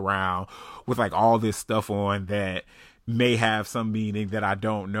walking around with like all this stuff on that may have some meaning that I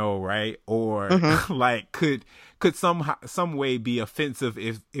don't know, right? Or like could some way be offensive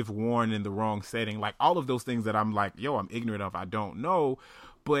if worn in the wrong setting. Like all of those things that I'm like, yo, I'm ignorant of, I don't know.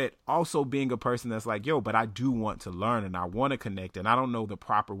 But also being a person that's like, yo, but I do want to learn and I want to connect, and I don't know the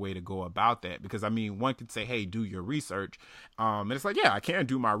proper way to go about that. Because I mean, one could say, hey, do your research. And it's like, yeah, I can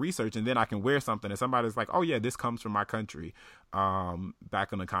do my research and then I can wear something and somebody's like, oh yeah, this comes from my country,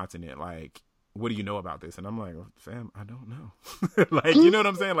 back on the continent. Like, what do you know about this? And I'm like, fam, I don't know. Like, you know what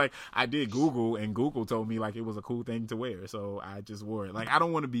I'm saying? Like, I did Google and Google told me like it was a cool thing to wear. So I just wore it. Like, I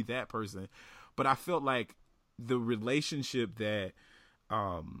don't want to be that person. But I felt like the relationship that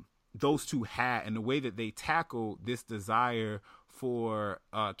those two had and the way that they tackled this desire for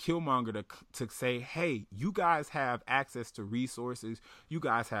Killmonger to say, hey, you guys have access to resources. You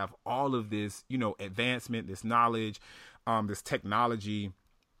guys have all of this, you know, advancement, this knowledge, this technology.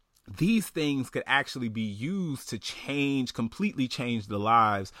 These things could actually be used to completely change the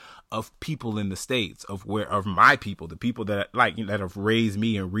lives of people in the States, of my people, the people that that have raised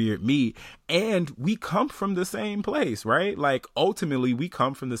me and reared me. And we come from the same place, right? Like ultimately we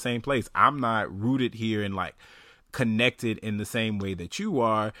come from the same place. I'm not rooted here and like connected in the same way that you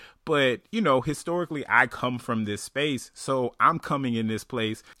are, but you know, historically I come from this space. So I'm coming in this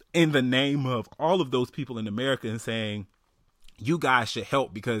place in the name of all of those people in America and saying, you guys should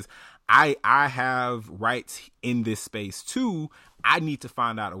help because I have rights in this space too. I need to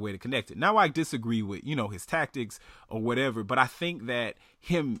find out a way to connect it. Now I disagree with, you know, his tactics or whatever, but I think that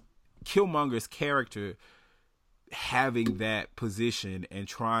Killmonger's character having that position and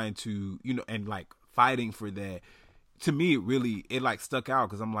trying to, you know, and like fighting for that, to me, it like stuck out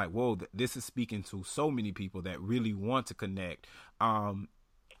because I'm like, whoa, this is speaking to so many people that really want to connect.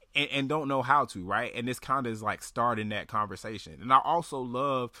 And don't know how to, right? And this kind of is like starting that conversation. And I also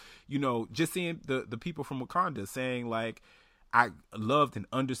love, you know, just seeing the people from Wakanda saying like, I loved and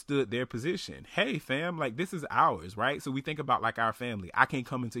understood their position. Hey fam, like this is ours, right? So we think about like our family. I can't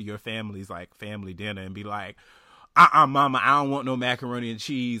come into your family's like family dinner and be like, mama, I don't want no macaroni and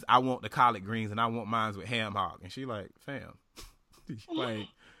cheese. I want the collard greens and I want mine with ham hock. And she like, fam, like,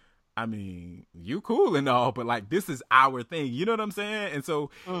 I mean, you cool and all, but like this is our thing. You know what I'm saying? And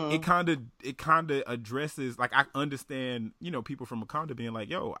so it kind of addresses, like I understand, you know, people from Wakanda being like,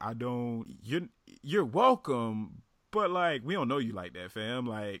 yo, you're welcome, but like we don't know you like that, fam.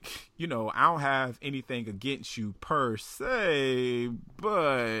 Like, you know, I don't have anything against you per se,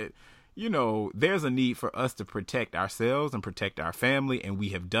 but you know, there's a need for us to protect ourselves and protect our family, and we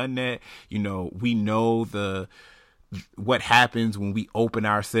have done that. You know, we know what happens when we open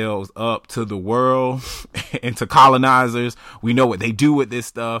ourselves up to the world and to colonizers. We know what they do with this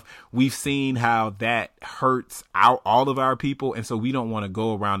stuff. We've seen how that hurts all of our people. And so we don't want to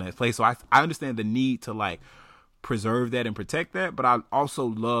go around that place. So I understand the need to like preserve that and protect that. But I also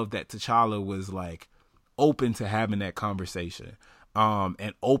love that T'Challa was like open to having that conversation,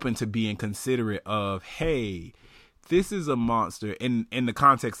 and open to being considerate of, hey, this is a monster in the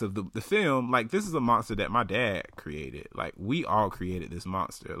context of the film. Like, this is a monster that my dad created. Like, we all created this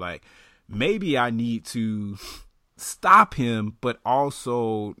monster. Like, maybe I need to stop him, but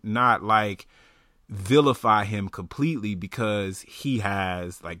also not like vilify him completely because he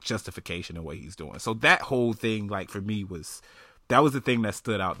has like justification in what he's doing. So that whole thing, like for me that was the thing that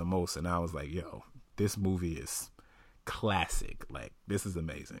stood out the most. And I was like, yo, this movie is classic. Like, this is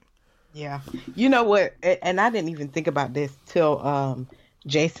amazing. Yeah. You know what? And I didn't even think about this till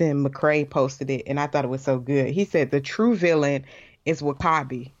Jason McCrae posted it, and I thought it was so good. He said the true villain is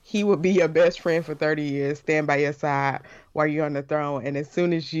Wakabi. He will be your best friend for 30 years, stand by your side while you're on the throne, and as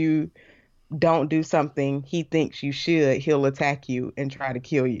soon as you don't do something he thinks you should, he'll attack you and try to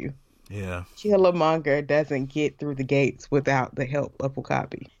kill you. Yeah. Killmonger doesn't get through the gates without the help of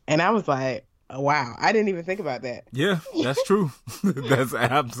Wakabi. And I was like, wow, I didn't even think about that. Yeah, that's true. That's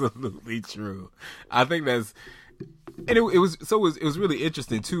absolutely true. I think that's, and it was really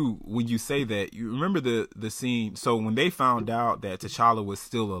interesting too when you say that. You remember the scene. So when they found out that T'Challa was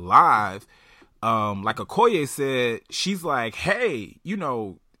still alive, like Okoye said, she's like, hey, you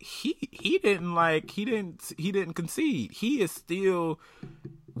know, he didn't concede. He is still,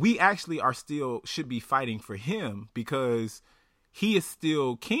 we actually are still should be fighting for him because he is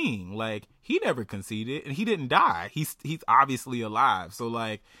still king. Like, he never conceded, and he didn't die. He's obviously alive. So,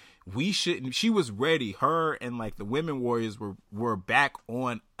 like, we shouldn't. She was ready. Her and like the women warriors were back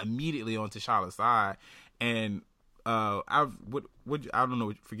on immediately on T'Challa's side, and I don't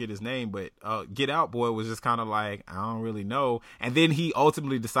know, forget his name, but Get Out Boy was just kind of like, I don't really know, and then he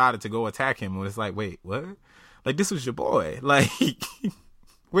ultimately decided to go attack him, and it's like, wait, what? Like, this was your boy. Like,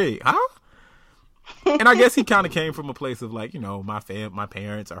 wait, huh? And I guess he kind of came from a place of like, you know, my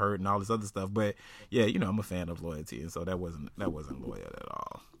parents are hurt and all this other stuff. But yeah, you know, I'm a fan of loyalty, and so that wasn't loyal at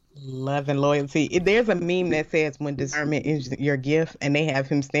all. Love and loyalty. There's a meme that says when discernment is your gift, and they have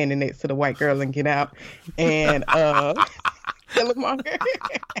him standing next to the white girl and Get Out, and Killmonger.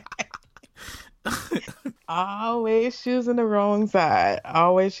 Always choosing the wrong side.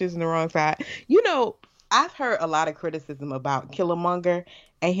 Always choosing the wrong side. You know, I've heard a lot of criticism about Killmonger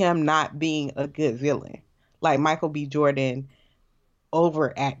and him not being a good villain. Like Michael B. Jordan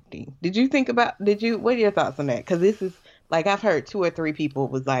overacting. What are your thoughts on that? Because this is, like, I've heard 2 or 3 people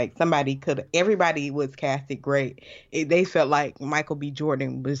was like, everybody was casted great. They felt like Michael B.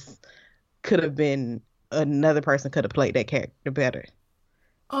 Jordan another person could have played that character better.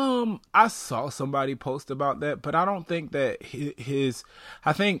 I saw somebody post about that, but I don't think that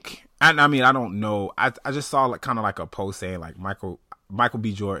I don't know. I just saw like kind of like a post saying like Michael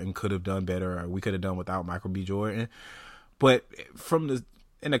B. Jordan could have done better, or we could have done without Michael B. Jordan. But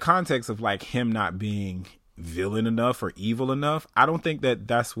in the context of like him not being villain enough or evil enough, I don't think that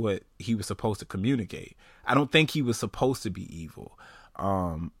that's what he was supposed to communicate. I don't think he was supposed to be evil.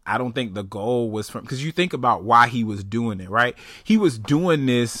 I don't think the goal was because you think about why he was doing it, right? He was doing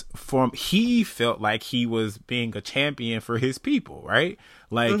this he felt like he was being a champion for his people, right?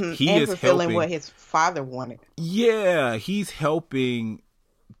 Like he is fulfilling what his father wanted. Yeah, he's helping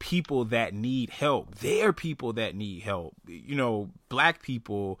people that need help. They're people that need help. You know, Black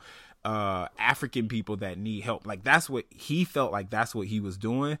people, African people that need help. Like that's what he felt like. That's what he was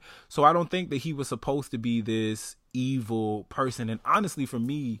doing. So I don't think that he was supposed to be this evil person. And honestly, for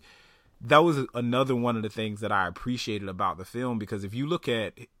me, that was another one of the things that I appreciated about the film, because if you look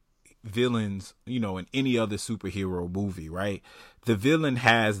at villains, you know, in any other superhero movie, right, the villain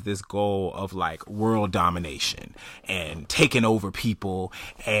has this goal of like world domination and taking over people,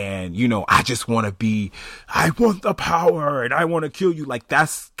 and you know, I want the power and I want to kill you. Like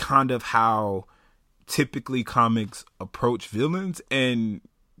that's kind of how typically comics approach villains, and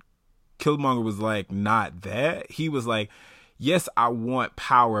Killmonger was like not that. He was like, yes, I want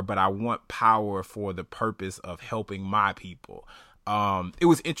power, but I want power for the purpose of helping my people. It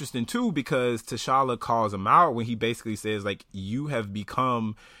was interesting too, because T'Challa calls him out when he basically says like, you have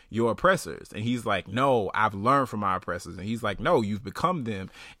become your oppressors. And he's like, no, I've learned from my oppressors. And he's like, no, you've become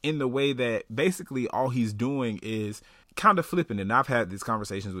them, in the way that basically all he's doing is kind of flipping it. And I've had these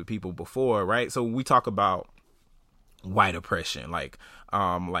conversations with people before, right? So when we talk about white oppression, like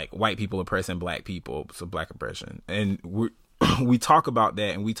white people oppressing Black people, so Black oppression, and we talk about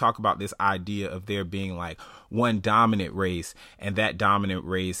that, and we talk about this idea of there being like one dominant race, and that dominant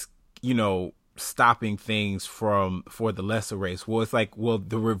race, you know, stopping things for the lesser race. Well, it's like, well,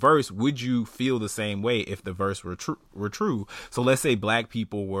 the reverse, would you feel the same way if the verse were true? So let's say Black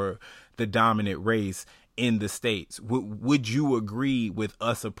people were the dominant race in the States. Would you agree with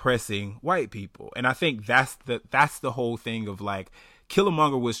us oppressing white people? And I think that's the whole thing of like,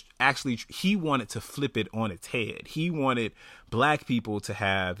 Killmonger was actually, he wanted to flip it on its head. He wanted Black people to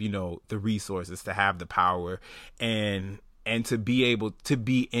have, you know, the resources, to have the power, and to be able to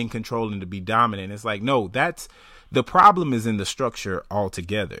be in control and to be dominant. It's like, no, that's the problem, is in the structure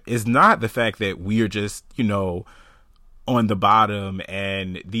altogether. It's not the fact that we're just, you know, on the bottom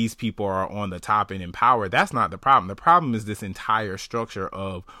and these people are on the top and in power. That's not the problem. The problem is this entire structure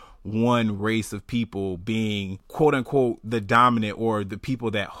of one race of people being quote unquote the dominant, or the people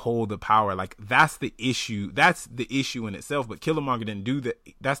that hold the power. Like that's the issue. That's the issue in itself. But Killmonger didn't do that.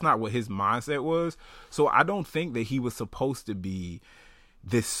 That's not what his mindset was. So I don't think that he was supposed to be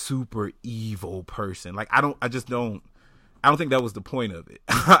this super evil person. Like I don't think that was the point of it.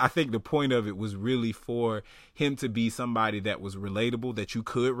 I think the point of it was really for him to be somebody that was relatable, that you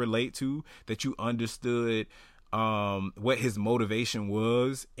could relate to, that you understood what his motivation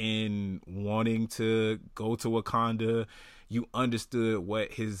was in wanting to go to Wakanda. You understood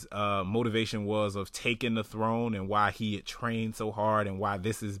what his motivation was of taking the throne, and why he had trained so hard, and why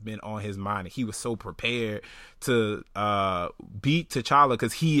this has been on his mind. And he was so prepared to beat T'Challa,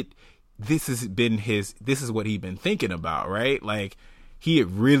 because this is what he'd been thinking about, right? Like he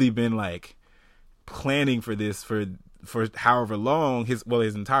had really been like planning for this for however long, his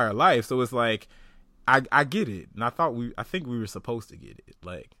entire life. So it's like, I get it, and I think we were supposed to get it.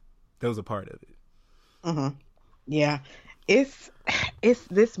 Like, that was a part of it. Mm-hmm. Yeah, it's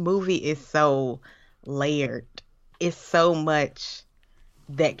this movie is so layered. It's so much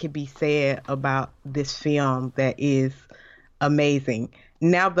that could be said about this film that is amazing.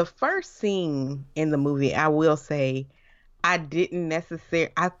 Now, the first scene in the movie, I will say, I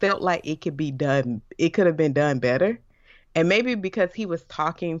felt like it could be done. It could have been done better. And maybe because he was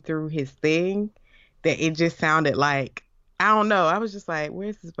talking through his thing, that it just sounded like, I don't know. I was just like,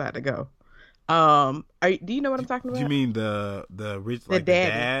 where's this about to go? Do you know what I'm talking about? Do you mean the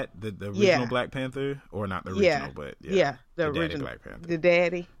dad, the original Black Panther, or not the original, but the original Black Panther, the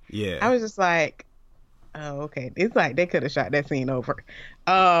daddy. Yeah, I was just like, oh, okay. It's like they could have shot that scene over.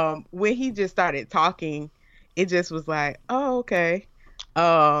 When he just started talking, it just was like, oh, okay.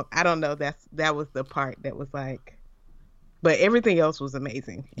 I don't know. That was the part that was like, but everything else was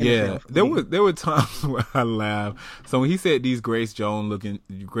amazing. Yeah, there were times where I laughed. So when he said these Grace Jones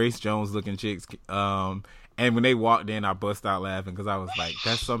looking chicks, and when they walked in, I bust out laughing because I was like,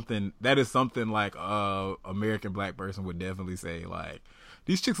 that is something like American Black person would definitely say. Like,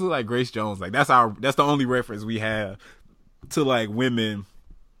 these chicks look like Grace Jones. Like, that's the only reference we have to like women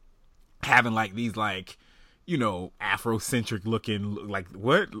having like these like, you know, Afrocentric looking, like,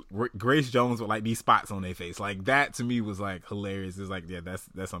 what? Grace Jones with like these spots on their face. Like, that to me was like hilarious. It's like, yeah,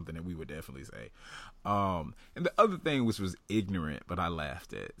 that's something that we would definitely say. And the other thing, which was ignorant, but I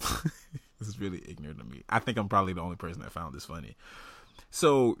laughed at. This is really ignorant to me. I think I'm probably the only person that found this funny.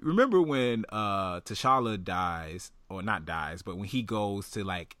 So remember when T'Challa dies, or not dies, but when he goes to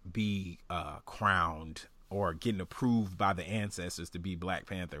like be crowned or getting approved by the ancestors to be Black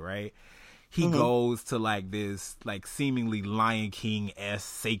Panther, right? He goes to like this like seemingly Lion King-esque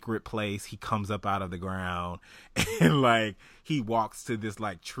sacred place. He comes up out of the ground and like he walks to this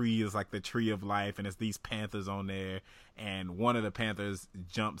like tree. It's like the tree of life, and it's these panthers on there. And one of the panthers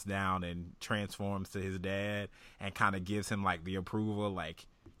jumps down and transforms to his dad and kind of gives him like the approval, like,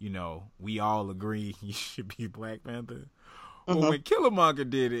 you know, we all agree you should be Black Panther. Well, when Killmonger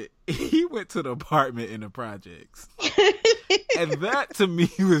did it, he went to the apartment in the projects. And that to me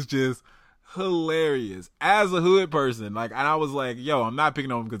was just hilarious as a hood person. Like, and I was like, yo, I'm not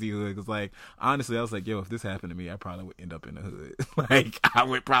picking on him because he's hood, because like, honestly, I was like, yo, if this happened to me, I probably would end up in the hood. Like, I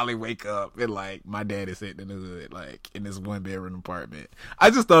would probably wake up and like my dad is sitting in the hood, like in this 1-bedroom apartment. I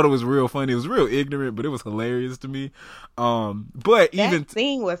just thought it was real funny. It was real ignorant, but it was hilarious to me. But that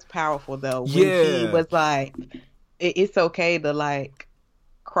scene was powerful though, when he was like, it's okay to like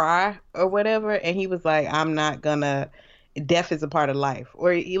cry or whatever, and he was like, I'm not gonna, death is a part of life.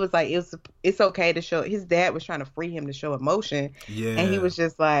 Or he was like, it's okay to show. His dad was trying to free him to show emotion, and he was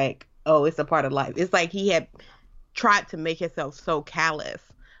just like, oh, it's a part of life. It's like he had tried to make himself so callous,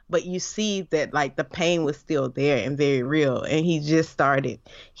 but you see that like the pain was still there and very real, and he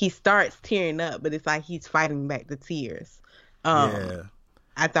starts tearing up, but it's like he's fighting back the tears.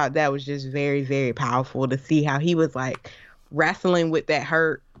 I thought that was just very, very powerful to see how he was like wrestling with that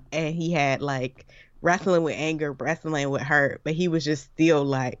hurt, and he had like wrestling with anger, wrestling with hurt, but he was just still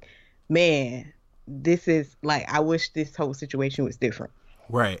like, man, this is like, I wish this whole situation was different.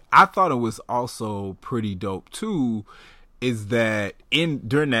 Right. I thought it was also pretty dope too, is that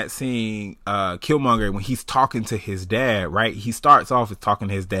during that scene, Killmonger, when he's talking to his dad, right? He starts off with talking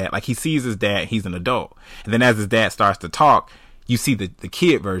to his dad, like he sees his dad, he's an adult. And then as his dad starts to talk, you see the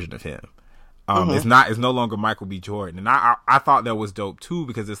kid version of him. It's no longer Michael B. Jordan. And I thought that was dope too,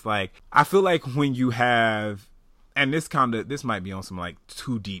 because it's like, I feel like when you have, and this might be on some like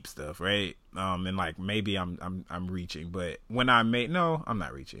too deep stuff, right? And like maybe I'm reaching, but I'm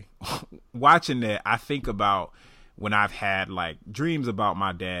not reaching. Watching that, I think about when I've had like dreams about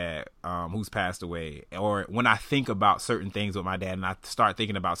my dad, who's passed away, or when I think about certain things with my dad and I start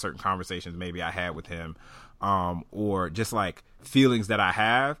thinking about certain conversations maybe I had with him, or just like feelings that I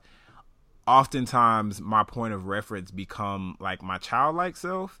have. Oftentimes my point of reference become like my childlike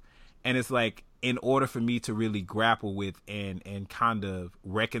self, and it's like, in order for me to really grapple with and kind of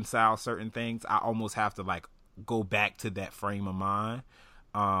reconcile certain things, I almost have to like go back to that frame of mind,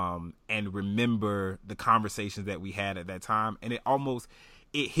 and remember the conversations that we had at that time, and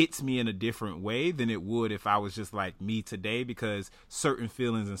it hits me in a different way than it would if I was just like me today, because certain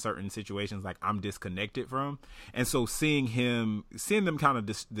feelings in certain situations, like, I'm disconnected from. And so seeing them kind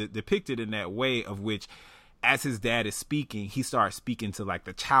of depicted in that way, of which, as his dad is speaking, he starts speaking to like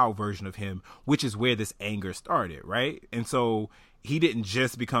the child version of him, which is where this anger started, right? And so he didn't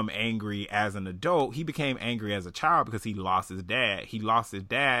just become angry as an adult. He became angry as a child because he lost his dad.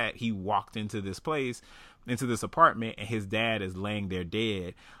 He walked into this place, into this apartment, and his dad is laying there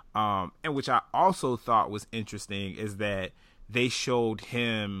dead. And which I also thought was interesting is that they showed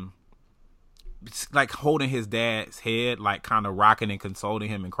him like holding his dad's head, like kind of rocking and consoling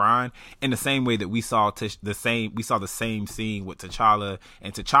him and crying in the same way that we saw the same scene with T'Challa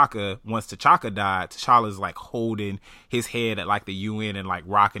and T'Chaka. Once T'Chaka died, T'Challa's like holding his head at like the UN and like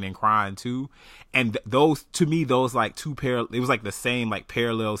rocking and crying too. And those, to me, those like it was like the same like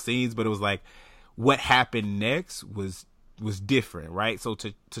parallel scenes, but it was like what happened next was different, right? So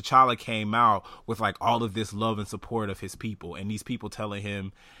T'Challa came out with like all of this love and support of his people, and these people telling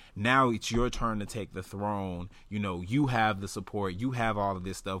him, now it's your turn to take the throne. You know, you have the support, you have all of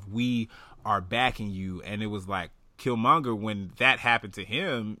this stuff, we are backing you. And it was like Killmonger, when that happened to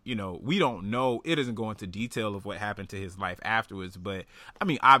him, you know, we don't know, it doesn't go into detail of what happened to his life afterwards, but I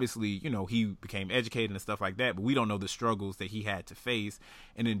mean, obviously, you know, he became educated and stuff like that, but we don't know the struggles that he had to face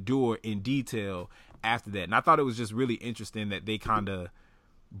and endure in detail after that. And I thought it was just really interesting that they kind of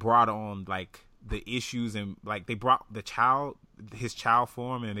brought on like the issues, and like they brought his child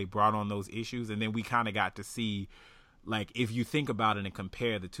form, and they brought on those issues, and then we kind of got to see, like, if you think about it and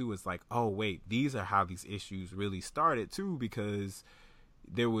compare the two, it's like, oh wait, these are how these issues really started too, because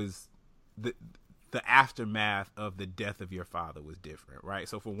there was the aftermath of the death of your father was different, right?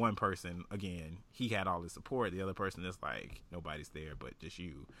 So for one person, again, he had all his support, the other person is like, nobody's there but just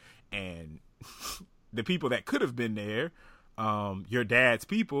you. And the people that could have been there, your dad's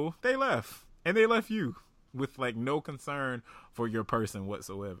people, they left, and they left you with like no concern for your person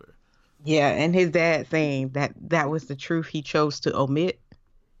whatsoever. Yeah, and his dad saying that was the truth he chose to omit.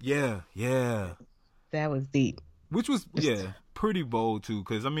 Yeah. That was deep. Which was, pretty bold too,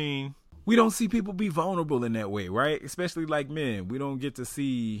 because I mean, we don't see people be vulnerable in that way, right? Especially like men. We don't get to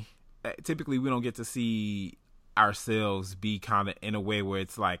see, typically we don't get to see ourselves be kind of in a way where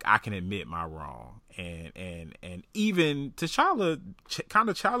it's like, I can admit my wrong. And even T'Challa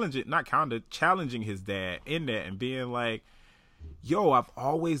challenging his dad in that and being like, yo, I've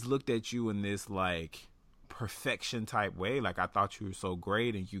always looked at you in this like perfection type way. Like, I thought you were so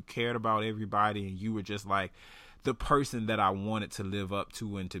great and you cared about everybody and you were just like the person that I wanted to live up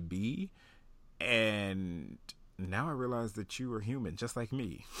to and to be. And now I realize that you were human just like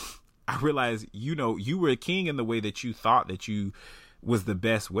me. I realized, you know, you were a king in the way that you thought that you was the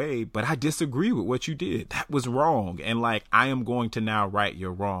best way, but I disagree with what you did. That was wrong. And like, I am going to now right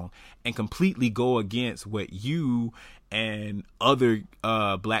your wrong and completely go against what you and other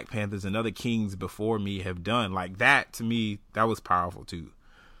Black Panthers and other kings before me have done. Like, that to me, that was powerful too.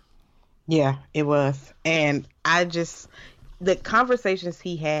 Yeah, it was. And the conversations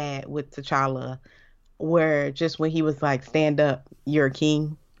he had with T'Challa were just when he was like, stand up, you're a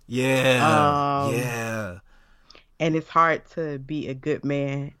king. Yeah. And it's hard to be a good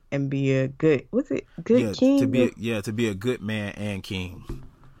man and be a good king? To be a good man and king.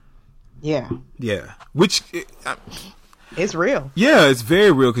 Yeah. Which it's real. Yeah, it's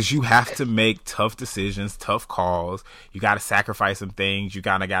very real, because you have to make tough decisions, tough calls. You got to sacrifice some things. You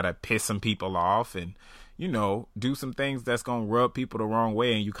kind of got to piss some people off and, you know, do some things that's going to rub people the wrong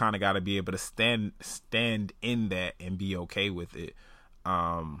way. And you kind of got to be able to stand in that and be okay with it.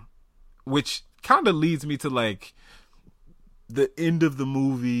 Which kind of leads me to like the end of the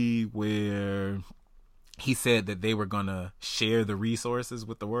movie where he said that they were going to share the resources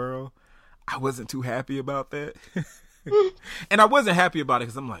with the world. I wasn't too happy about that. And I wasn't happy about it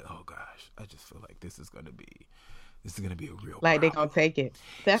because I'm like, oh gosh, I just feel like this is going to be a real like problem. They're going to take it.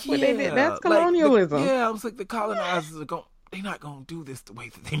 That's what they did. That's colonialism. I was like, the colonizers are going, they're not going to do this the way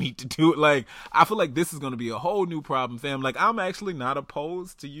that they need to do it. Like, I feel like this is going to be a whole new problem, fam. Like, I'm actually not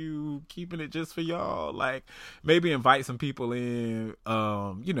opposed to you keeping it just for y'all. Like, maybe invite some people in,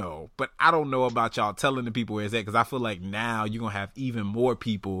 you know, but I don't know about y'all telling the people where it's at, because I feel like now you're going to have even more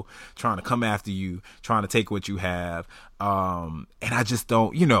people trying to come after you, trying to take what you have. And I just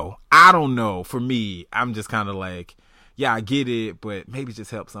don't, you know, I don't know. For me, I'm just kind of like, yeah, I get it, but maybe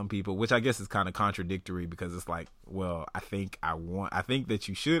just help some people, which I guess is kind of contradictory, because it's like, well, I think that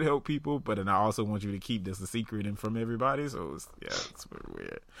you should help people, but then I also want you to keep this a secret and from everybody. So it's very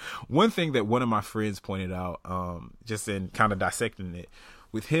weird. One thing that one of my friends pointed out, just in kind of dissecting it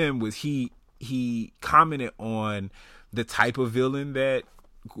with him, was he commented on the type of villain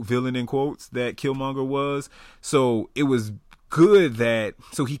in quotes that Killmonger was. So it was good that,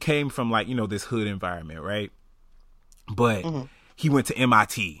 so he came from like, you know, this hood environment, right? But he went to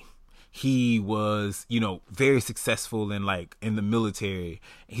MIT. He was, you know, very successful in the military.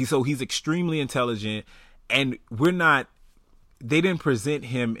 He's extremely intelligent, and they didn't present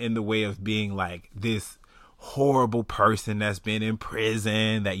him in the way of being like this horrible person that's been in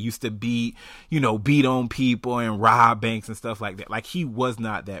prison, that used to beat on people and rob banks and stuff like that. Like, he was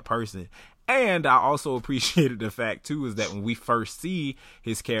not that person. And I also appreciated the fact too is that when we first see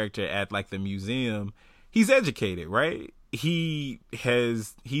his character at like the museum, he's educated, right? He's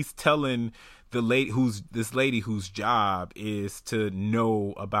telling the lady whose job is to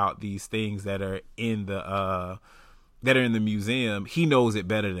know about these things that are in the museum. He knows it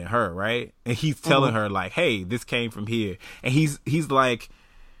better than her, right? And he's telling her like, hey, this came from here. And he's like,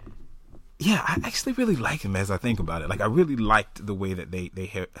 yeah, I actually really like him as I think about it. Like, I really liked the way that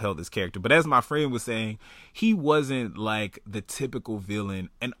they held this character. But as my friend was saying, he wasn't like the typical villain,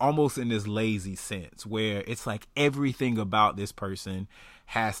 and almost in this lazy sense where it's like everything about this person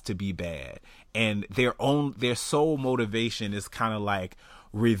has to be bad. And their sole motivation is kind of like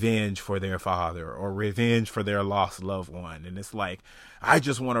revenge for their father or revenge for their lost loved one. And it's like, I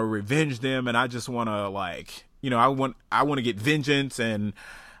just want to revenge them, and I just want to like, I want to get vengeance, and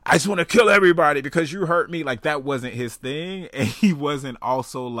I just want to kill everybody because you hurt me. Like, that wasn't his thing. And he wasn't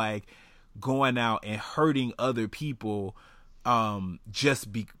also like going out and hurting other people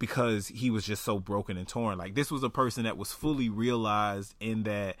because he was just so broken and torn. Like, this was a person that was fully realized in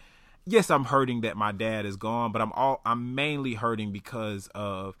that, yes, I'm hurting that my dad is gone, but I'm mainly hurting because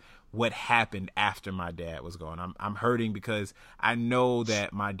of what happened after my dad was gone. I'm hurting because I know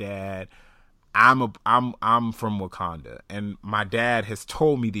that my dad, I'm from Wakanda, and my dad has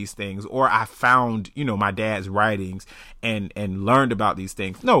told me these things, or I found, my dad's writings and learned about these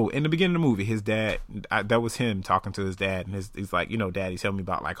things. No, in the beginning of the movie, his dad, that was him talking to his dad, and he's like, Daddy, tell me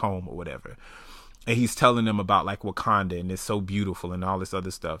about like home or whatever. And he's telling them about like Wakanda, and it's so beautiful and all this other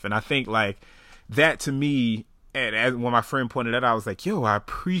stuff. And I think like that to me, and as when my friend pointed that out, I was like, I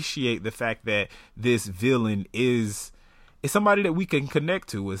appreciate the fact that this villain is somebody that we can connect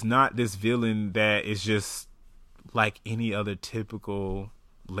to. It's not this villain that is just like any other typical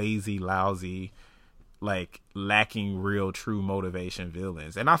lazy, lousy, like lacking real true motivation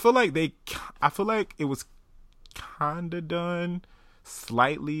villains. And I feel like it was kind of done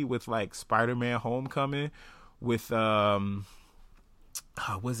slightly with like Spider-Man Homecoming with was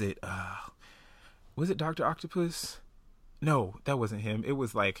it Dr. Octopus? No, that wasn't him. It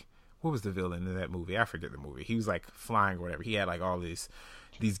was like, what was the villain in that movie? I forget the movie. He was like flying or whatever. He had like all these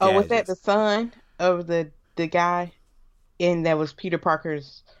gadgets. Oh, was that the son of the guy and that was Peter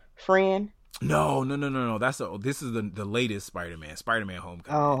Parker's friend? No. This is the latest Spider-Man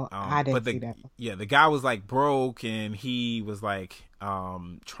Homecoming. Oh, I didn't see that. Yeah, the guy was like broke, and he was like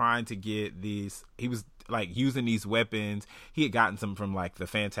trying to get these. He was like using these weapons. He had gotten some from like not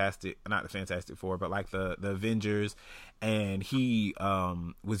the Fantastic Four, but like the Avengers, and he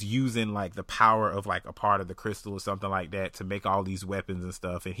was using like the power of like a part of the crystal or something like that to make all these weapons and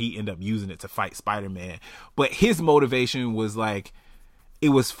stuff. And he ended up using it to fight Spider-Man. But his motivation was like, it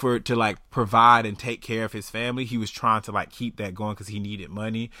was to like provide and take care of his family. He was trying to like keep that going because he needed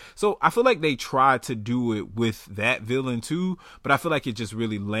money. So I feel like they tried to do it with that villain too, but I feel like it just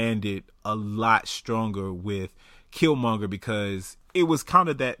really landed a lot stronger with Killmonger, because it was kind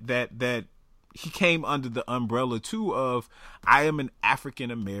of that he came under the umbrella too of, I am an African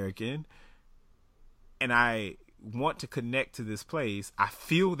American and I want to connect to this place. I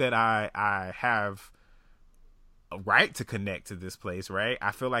feel that I have a right to connect to this place, right?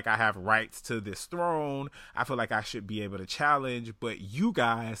 I feel like I have rights to this throne. I feel like I should be able to challenge, but you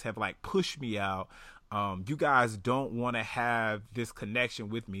guys have like pushed me out. You guys don't want to have this connection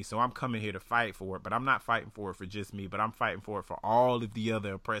with me, so I'm coming here to fight for it. But I'm not fighting for it for just me, but I'm fighting for it for all of the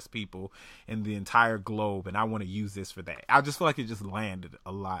other oppressed people in the entire globe, and I want to use this for that. I just feel like it just landed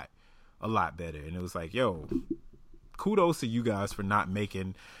a lot better, and it was like, yo, kudos to you guys for not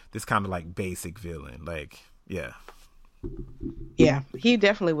making this kind of like basic villain. Like, yeah, he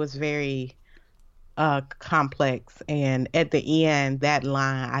definitely was very complex, and at the end, that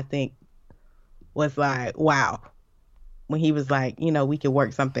line I think was like, wow, when he was like, we could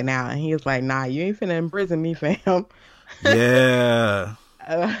work something out, and he was like, nah, you ain't finna imprison me, fam. Yeah.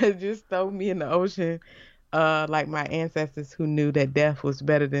 Just throw me in the ocean, like my ancestors who knew that death was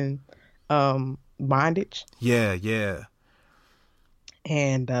better than bondage. Yeah.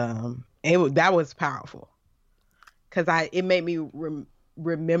 And that was powerful, because it made me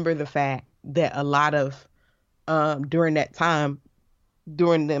remember the fact that a lot of during that time,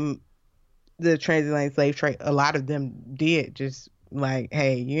 during the transatlantic slave trade, a lot of them did just like,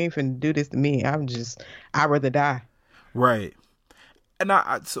 hey, you ain't finna do this to me. I'd rather die. Right. And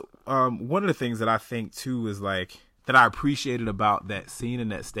so one of the things that I think too is like that I appreciated about that scene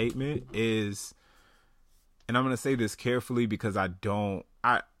and that statement is, and I'm gonna say this carefully because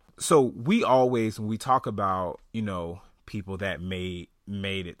So we always, when we talk about, you know, people that made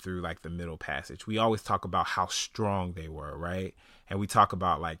it through like the Middle Passage, we always talk about how strong they were, right? And we talk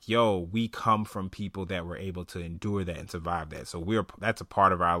about like, yo, we come from people that were able to endure that and survive that. So that's a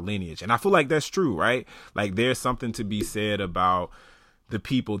part of our lineage. And I feel like that's true, right? Like there's something to be said about the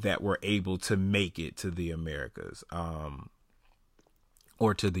people that were able to make it to the Americas,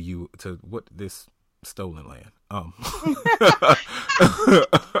 or to this stolen land.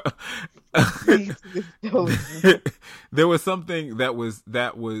 There was something that was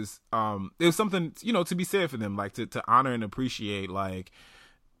there was something, you know, to be said for them, like to honor and appreciate like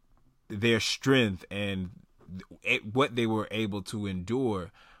their strength and what they were able to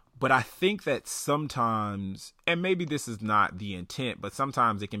endure. But I think that sometimes, and maybe this is not the intent, but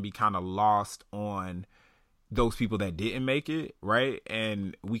sometimes it can be kind of lost on those people that didn't make it, right?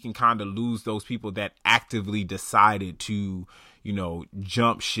 And we can kind of lose those people that actively decided to, you know,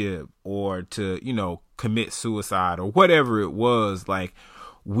 jump ship or to, you know, commit suicide or whatever it was. Like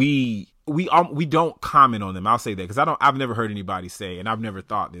we don't comment on them. I'll say that because I've never heard anybody say, and I've never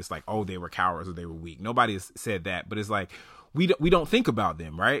thought this, like, oh, they were cowards or they were weak. Nobody has said that, but it's like, we don't think about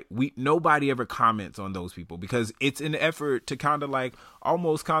them, right? Nobody ever comments on those people because it's an effort to kind of like,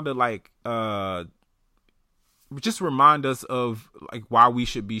 almost kind of like, just remind us of like why we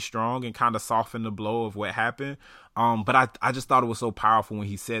should be strong and kind of soften the blow of what happened. But I just thought it was so powerful when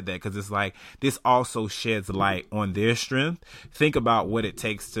he said that, because it's like, this also sheds light on their strength. Think about what it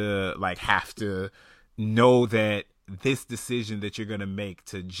takes to like have to know that this decision that you're going to make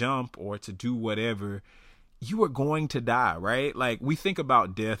to jump or to do whatever, you are going to die, right? Like we think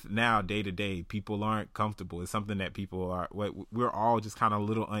about death now day to day. People aren't comfortable. It's something that we're all just kind of a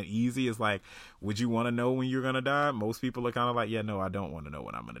little uneasy. It's like, would you want to know when you're going to die? Most people are kind of like, yeah, no, I don't want to know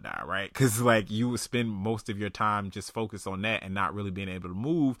when I'm going to die, right? Because like you would spend most of your time just focused on that and not really being able to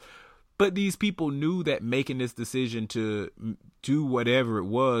move. But these people knew that making this decision to do whatever it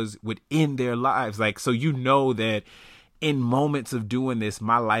was would end their lives. Like, so you know that in moments of doing this,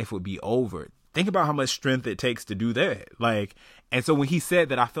 my life would be over. Think about how much strength it takes to do that. Like, and so when he said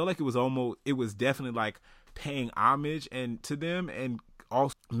that, I felt like it was definitely like paying homage and to them, and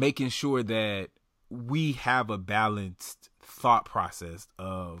also making sure that we have a balanced thought process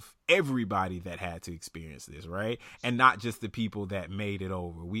of everybody that had to experience this, right? And not just the people that made it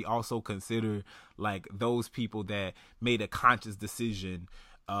over. We also consider like those people that made a conscious decision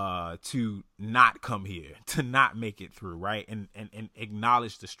to not come here, to not make it through, right? And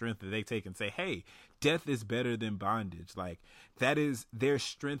acknowledge the strength that they take and say, hey, death is better than bondage. Like that is their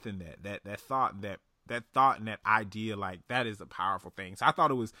strength in that thought and that idea, like that is a powerful thing. So I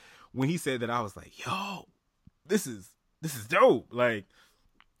thought it was, when he said that, I was like, yo, this is dope. Like,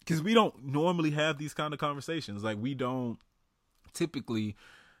 cause we don't normally have these kind of conversations. Like we don't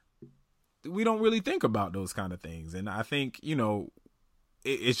really think about those kind of things. And I think, you know,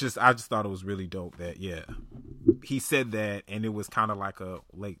 I just thought it was really dope that, yeah, he said that, and it was kind of like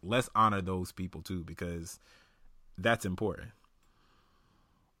let's honor those people too, because that's important.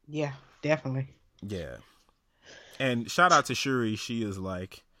 Yeah, definitely. Yeah. And shout out to Shuri. She is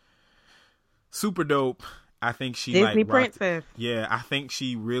like super dope. I think she Disney like princess. Yeah, I think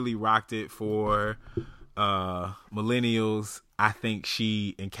she really rocked it for millennials. I think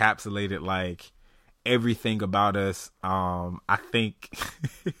she encapsulated like everything about us. I think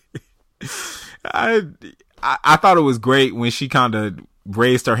I thought it was great when she kind of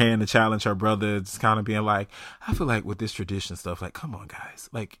raised her hand to challenge her brother, just kind of being like, I feel like with this tradition stuff, like, come on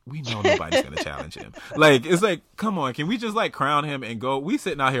guys, like we know nobody's gonna challenge him. Like it's like, come on, can we just like crown him and go? We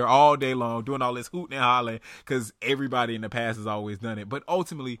sitting out here all day long doing all this hooting and hollering because everybody in the past has always done it, but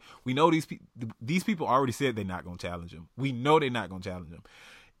ultimately we know these people already said they're not gonna challenge him. We know they're not gonna challenge him.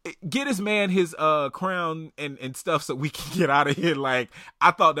 Get this man his crown and stuff so we can get out of here. Like,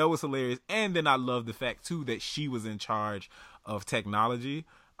 I thought that was hilarious. And then I love the fact too that she was in charge of technology.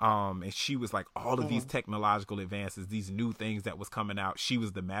 And she was like all of these technological advances, these new things that was coming out. She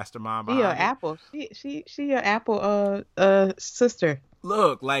was the mastermind behind it. Apple. She your Apple sister.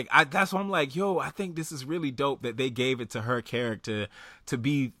 Look, like that's why I'm like, yo, I think this is really dope that they gave it to her character to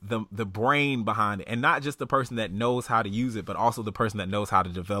be the brain behind it, and not just the person that knows how to use it, but also the person that knows how to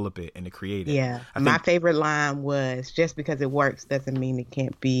develop it and to create it. Yeah, my favorite line was, just because it works doesn't mean it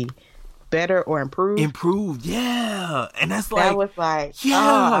can't be better or improved. Yeah. And that's like, that was like,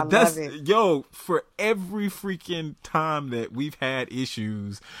 yeah, I that's love it. Yo, for every freaking time that we've had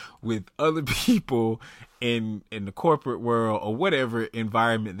issues with other people in the corporate world or whatever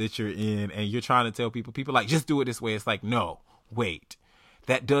environment that you're in, and you're trying to tell people like, just do it this way. It's like, no, wait,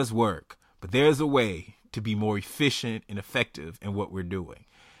 that does work, but there's a way to be more efficient and effective in what we're doing.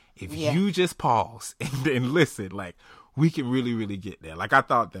 if you just pause and listen, like, we can really, really get there. Like, I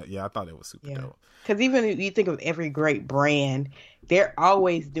thought it was super dope. Because even if you think of every great brand, they're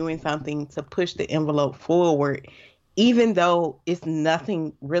always doing something to push the envelope forward, even though it's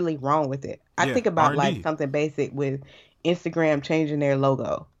nothing really wrong with it. I think about R&D. Like something basic with Instagram changing their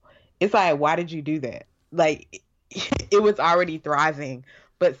logo. It's like, why did you do that? Like, it was already thriving,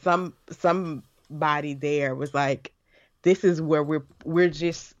 but somebody there was like, this is where we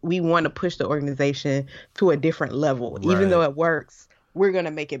want to push the organization to a different level. Right. Even though it works, we're going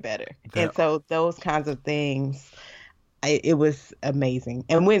to make it better. And so those kinds of things, it was amazing.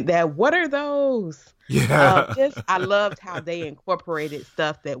 And what are those? Yeah. I loved how they incorporated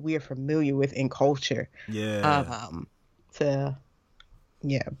stuff that we're familiar with in culture. Yeah. To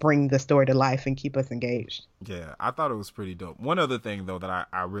bring the story to life and keep us engaged. Yeah, I thought it was pretty dope. One other thing though that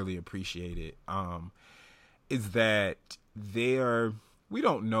I really appreciated is that we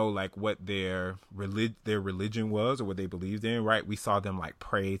don't know like what their religion was or what they believed in, right? We saw them like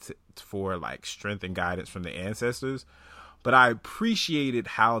pray for like strength and guidance from the ancestors. But I appreciated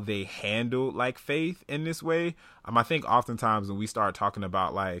how they handled like faith in this way. I think oftentimes when we start talking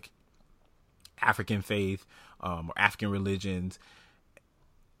about like African faith or African religions,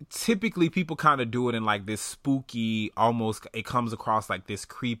 typically people kind of do it in like this spooky, almost, it comes across like this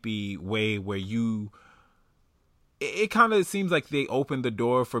creepy way where it kind of seems like they open the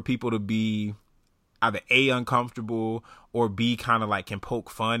door for people to be either A, uncomfortable, or B, kind of like can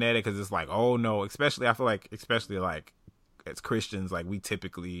poke fun at it. Cause it's like, oh no, I feel like, especially like as Christians, like we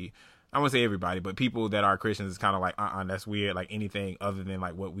typically, I won't say everybody, but people that are Christians is kind of like, that's weird. Like anything other than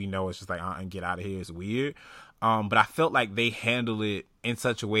like what we know, it's just like, get out of here. It's weird. But I felt like they handled it in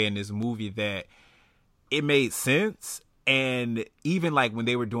such a way in this movie that it made sense. And even like when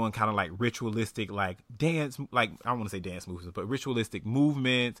they were doing kind of like ritualistic, like dance, like I don't want to say dance movements, but ritualistic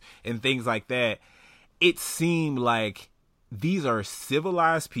movements and things like that, it seemed like these are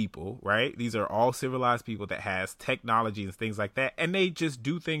civilized people, right? These are all civilized people that has technology and things like that. And they just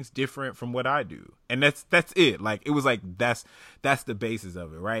do things different from what I do. And that's it. Like, it was like, that's the basis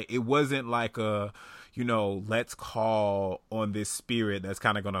of it, right? It wasn't like let's call on this spirit that's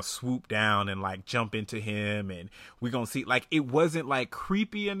kind of going to swoop down and like jump into him. And we're going to see, like, it wasn't like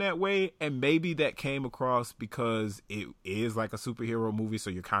creepy in that way. And maybe that came across because it is like a superhero movie. So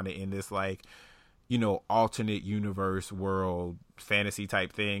you're kind of in this like, alternate universe world fantasy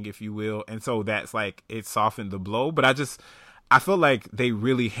type thing, if you will. And so that's like, it softened the blow. But I feel like they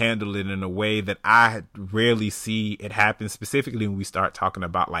really handled it in a way that I rarely see it happen, specifically when we start talking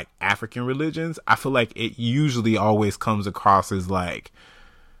about like African religions. I feel like it usually always comes across as like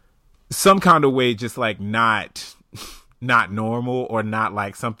some kind of way, just like not normal or not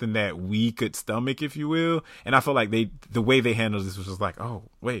like something that we could stomach, if you will. And I feel like the way they handled this was just like, oh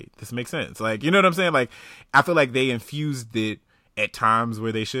wait, this makes sense. Like, you know what I'm saying? Like, I feel like they infused it at times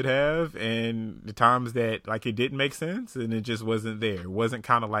where they should have, and the times that like it didn't make sense and it just wasn't there. It wasn't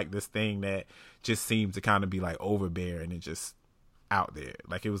kind of like this thing that just seemed to kind of be like overbearing and just out there.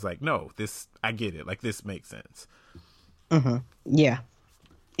 Like, it was like, no, this, I get it. Like, this makes sense. Mm-hmm. Yeah.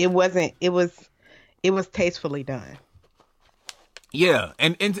 It was tastefully done. Yeah,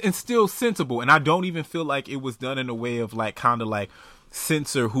 and still sensible. And I don't even feel like it was done in a way of like kind of like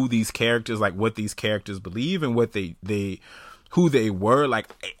censor who these characters, like what these characters believe and what who they were. Like,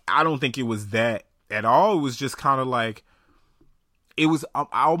 I don't think it was that at all. It was just kind of like, it was, I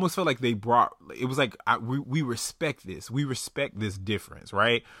almost felt like it was like, we respect this. We respect this difference,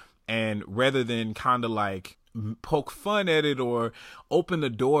 right? And rather than kind of like poke fun at it or open the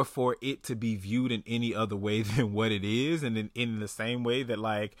door for it to be viewed in any other way than what it is, and in the same way that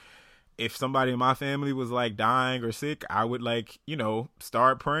like if somebody in my family was like dying or sick, I would like,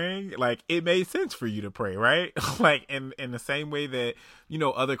 start praying. Like, it made sense for you to pray, right? Like, in the same way that,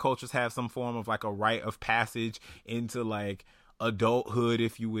 other cultures have some form of like a rite of passage into like adulthood,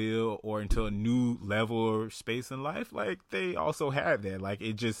 if you will, or into a new level or space in life. Like, they also had that. Like,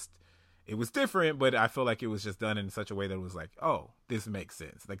 it was different, but I feel like it was just done in such a way that it was like, oh, this makes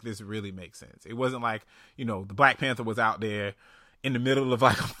sense. Like, this really makes sense. It wasn't like, the Black Panther was out there in the middle of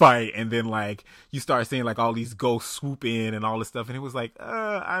like a fight, and then like you start seeing like all these ghosts swoop in and all this stuff, and it was like,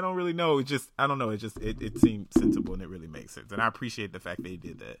 I don't really know. I don't know. It seemed sensible, and it really makes sense. And I appreciate the fact they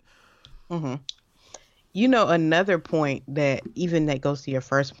did that. Mm-hmm. Another point that goes to your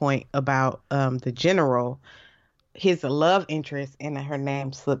first point about the general, his love interest, and her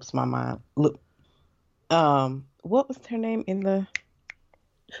name slips my mind. Look, what was her name in the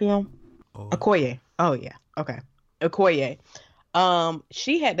film? Okoye. Oh yeah. Okay. Okoye.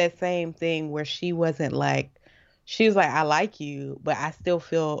 She had that same thing where she wasn't like she was like, I like you, but I still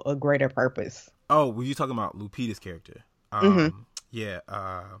feel a greater purpose. Oh, were you talking about Lupita's character? Mm-hmm. Yeah.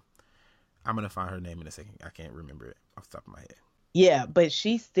 I'm going to find her name in a second. I can't remember it off the top of my head. Yeah, but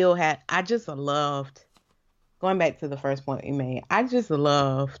she still had, I just loved, going back to the first point we made, I just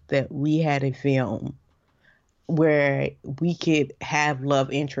loved that we had a film where we could have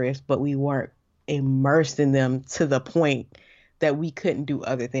love interests, but we weren't immersed in them to the point that we couldn't do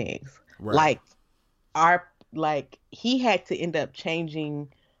other things. Right. Like he had to end up changing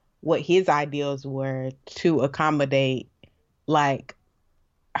what his ideals were to accommodate like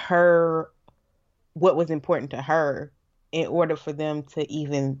her, what was important to her, in order for them to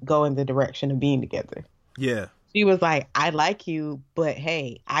even go in the direction of being together. Yeah. She was like, I like you, but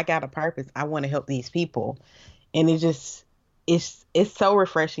hey, I got a purpose. I want to help these people. And it's so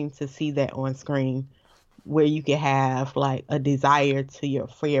refreshing to see that on screen, where you can have like a desire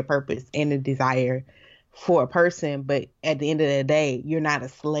for your purpose and a desire for a person, but at the end of the day, you're not a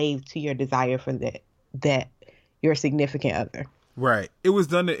slave to your desire for that your significant other. Right. It was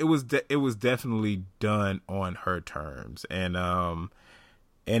done. It was definitely done on her terms, and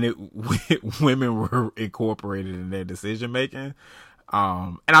women were incorporated in their decision making.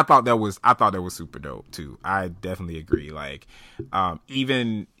 And I thought that was super dope too. I definitely agree. Like,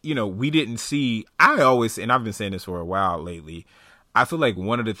 even, we didn't see, and I've been saying this for a while lately, I feel like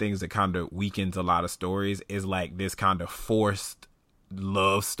one of the things that kind of weakens a lot of stories is like this kind of forced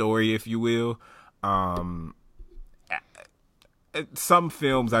love story, if you will. Some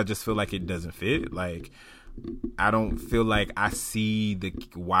films, I just feel like it doesn't fit. Like, I don't feel like I see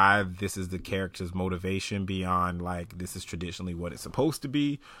why this is the character's motivation beyond like this is traditionally what it's supposed to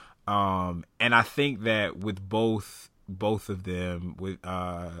be. And I think that with both of them, with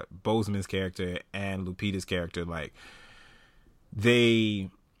Boseman's character and Lupita's character, like they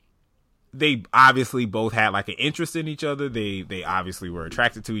obviously both had like an interest in each other. They obviously were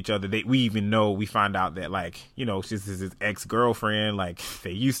attracted to each other. We find out that like, she's his ex-girlfriend, like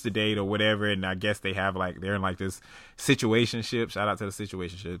they used to date or whatever. And I guess they have like, they're in like this situationship. Shout out to the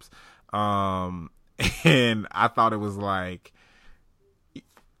situationships. And I thought it was like,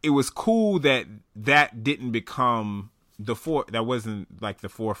 it was cool that didn't become that wasn't like the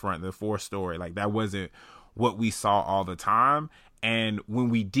forefront, the fourth story. Like that wasn't what we saw all the time. And when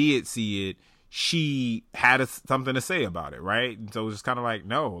we did see it, she had something to say about it, right? And so it was just kind of like,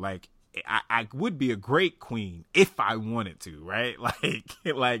 no, like I would be a great queen if I wanted to, right?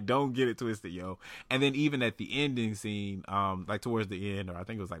 Like don't get it twisted, yo. And then even at the ending scene, like towards the end, or I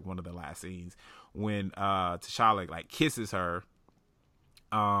think it was like one of the last scenes, when T'Challa like kisses her.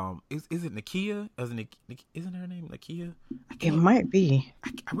 Is it Nakia? Isn't her name Nakia? It might be.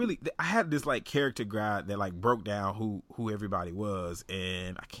 I had this like character guide that like broke down who everybody was,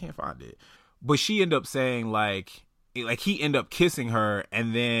 and I can't find it. But she ended up saying like he ended up kissing her,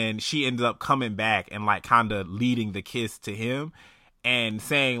 and then she ended up coming back and like kind of leading the kiss to him, and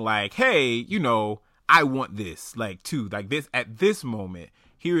saying like, hey, I want this, like too, like this at this moment.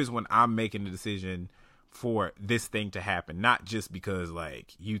 Here is when I'm making the decision for this thing to happen, not just because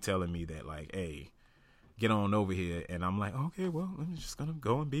like you telling me that like, hey, get on over here, and I'm like, okay, well, I'm just gonna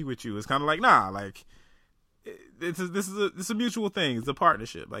go and be with you. It's kind of like, nah, like this is a mutual thing. It's a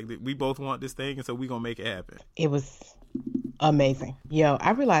partnership. Like we both want this thing, and so we gonna make it happen. It was amazing. Yo,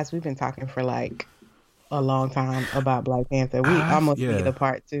 I realized we've been talking for like a long time about Black Panther. We almost need a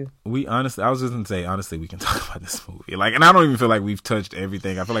part 2. I was just gonna say, honestly, we can talk about this movie. Like, and I don't even feel like we've touched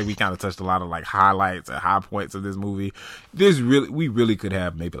everything. I feel like we kind of touched a lot of like highlights and high points of this movie. We really could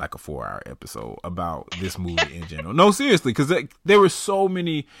have maybe like a 4-hour episode about this movie in general. No, seriously, because there were so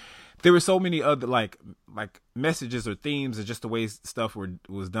many other like messages or themes, or just the way stuff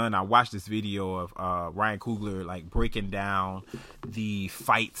was done. I watched this video of Ryan Coogler like breaking down the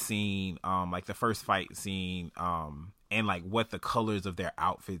fight scene, like the first fight scene, and like what the colors of their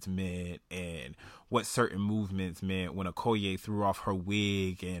outfits meant, and what certain movements meant when Okoye threw off her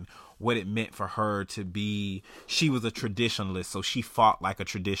wig, and what it meant for her to be. She was a traditionalist, so she fought like a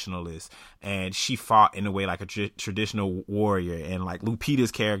traditionalist, and she fought in a way like a traditional warrior. And like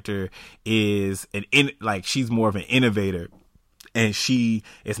Lupita's character is like she's more of an innovator, and she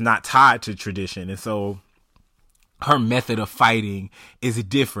is not tied to tradition, and so her method of fighting is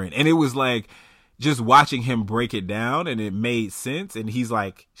different. And it was like just watching him break it down, and it made sense. And he's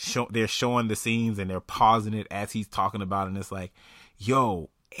like, they're showing the scenes and they're pausing it as he's talking about it. And it's like, yo,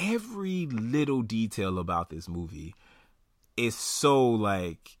 every little detail about this movie is so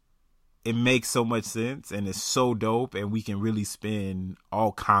like it makes so much sense and it's so dope, and we can really spend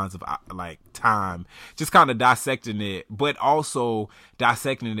all kinds of like time just kind of dissecting it, but also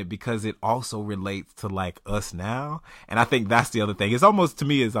dissecting it because it also relates to like us now. And I think that's the other thing. It's almost, to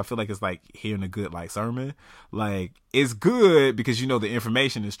me, is I feel like it's like hearing a good like sermon. Like, it's good because you know the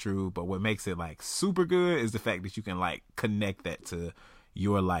information is true, but what makes it like super good is the fact that you can like connect that to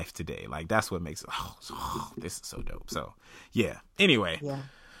your life today. Like, that's what makes it, this is so dope. So yeah, anyway. Yeah.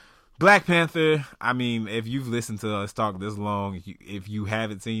 Black Panther, I mean, if you've listened to us talk this long, if you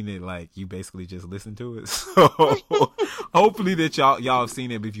haven't seen it, like, you basically just listened to it. So hopefully that y'all have seen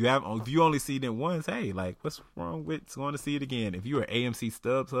it. But if you only seen it once, hey, like, what's wrong with going to see it again? If you're an AMC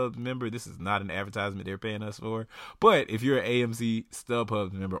StubHub member, this is not an advertisement they're paying us for. But if you're an AMC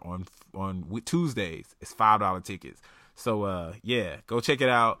StubHub member on Tuesdays, it's $5 tickets. So yeah, go check it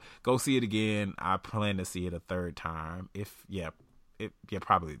out. Go see it again. I plan to see it a third time.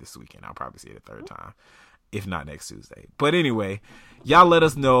 Probably this weekend. I'll probably see it a third time, if not next Tuesday. But anyway, y'all let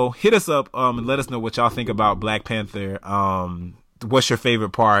us know. Hit us up and let us know what y'all think about Black Panther. What's your favorite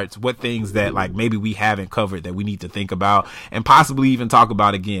parts? What things that like maybe we haven't covered that we need to think about and possibly even talk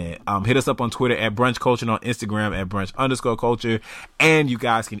about again. Hit us up on Twitter at Brunch Culture and on Instagram at Brunch_culture. And you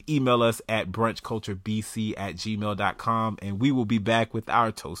guys can email us at brunchculturebc@gmail.com. And we will be back with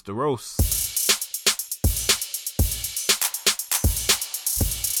our Toast to Roast.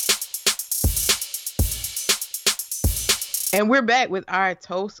 And we're back with our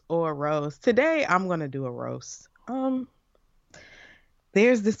toast or roast. Today, I'm going to do a roast.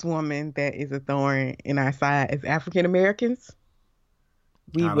 There's this woman that is a thorn in our side as African Americans.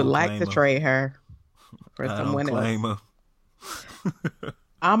 We would like to trade her for someone else.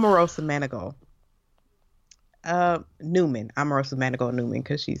 Omarosa Manigault. Newman. Omarosa Manigault Newman,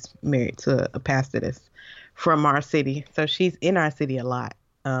 because she's married to a pastor that's from our city. So she's in our city a lot.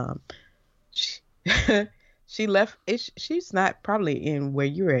 She left. She's not probably in where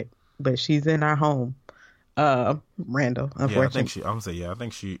you're at, but she's in our home, Randall. Unfortunately, I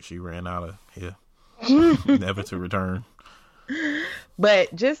think she ran out of here, never to return.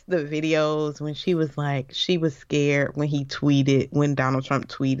 But just the videos when she was scared when Donald Trump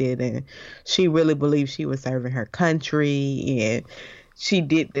tweeted, and she really believed she was serving her country, and she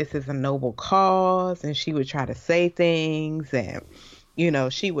did this as a noble cause, and she would try to say things, and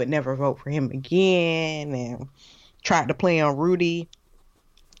she would never vote for him again, and tried to play on Rudy.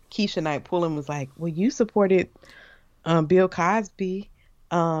 Keisha Knight Pullen was like, well, you supported Bill Cosby.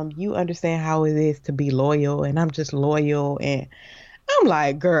 You understand how it is to be loyal, and I'm just loyal. And I'm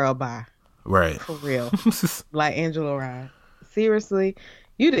like, girl, bye. Right. For real. Like Angela Rye. Seriously,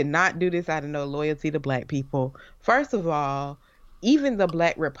 you did not do this out of no loyalty to black people. First of all, even the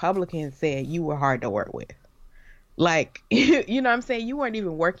black Republicans said you were hard to work with. Like, you know what I'm saying? You weren't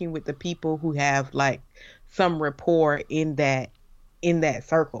even working with the people who have like some rapport in that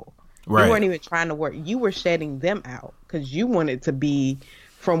circle. Right. You weren't even trying to work. You were shutting them out because you wanted to be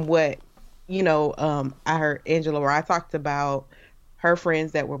from what, I heard Angela Rye talked about her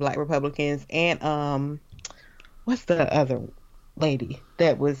friends that were black Republicans, and what's the other lady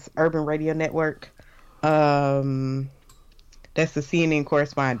that was Urban Radio Network? That's the CNN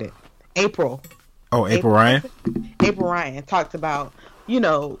correspondent. April Ryan? April Ryan talked about,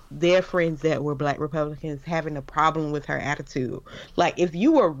 their friends that were black Republicans having a problem with her attitude. Like, if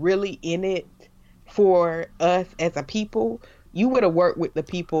you were really in it for us as a people, you would have worked with the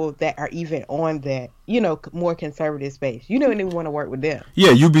people that are even on that, more conservative space. You don't even want to work with them.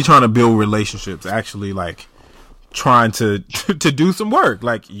 Yeah, you'd be trying to build relationships, actually, like, trying to do some work.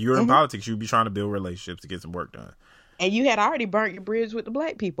 Like, you're in politics, you'd be trying to build relationships to get some work done. And you had already burnt your bridge with the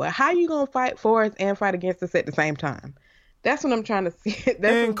black people. How you going to fight for us and fight against us at the same time? That's what I'm trying to see.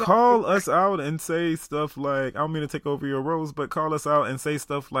 And call us out and say stuff like, I don't mean to take over your roles, but call us out and say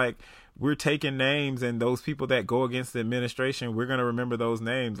stuff like, we're taking names, and those people that go against the administration, we're going to remember those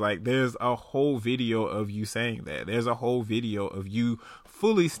names. Like, there's a whole video of you saying that. There's a whole video of you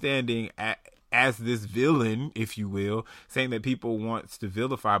fully standing as this villain, if you will, saying that people want to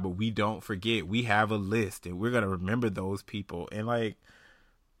vilify, but we don't forget. We have a list, and we're going to remember those people. And, like,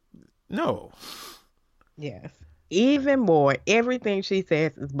 no. Yes. Even more, everything she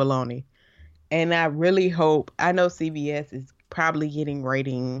says is baloney. And I really hope, I know CBS is probably getting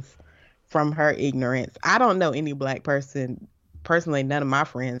ratings from her ignorance. I don't know any black person, personally, none of my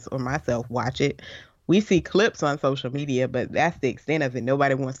friends or myself watch it. We see clips on social media, but that's the extent of it.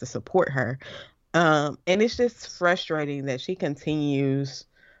 Nobody wants to support her. And it's just frustrating that she continues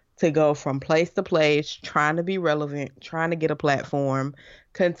to go from place to place, trying to be relevant, trying to get a platform,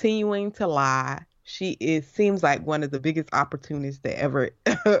 continuing to lie. She seems like one of the biggest opportunists that ever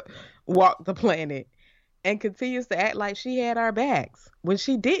walk the planet and continues to act like she had our backs when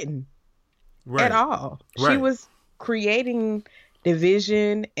she didn't at all. She was creating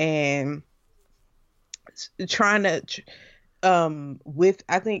division and trying to with,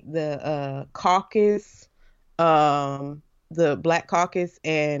 I think, the caucus, the Black Caucus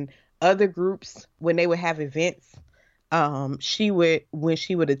and other groups, when they would have events, when she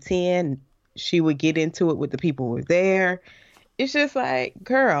would attend, she would get into it with the people who were there. It's just like,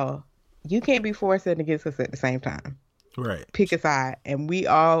 girl, you can't be for us and against us at the same time. Right. Pick a side. And we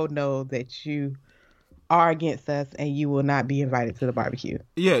all know that you are against us and you will not be invited to the barbecue.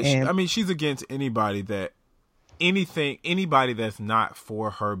 Yeah, I mean, she's against anybody that's not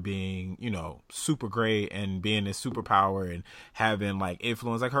for her being, you know, super great and being a superpower and having like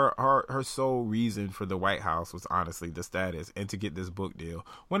influence. Like her sole reason for the White House was honestly the status and to get this book deal.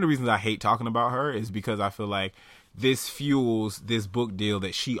 One of the reasons I hate talking about her is because I feel like this fuels this book deal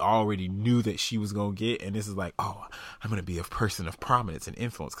that she already knew that she was going to get. And this is like, oh, I'm going to be a person of prominence and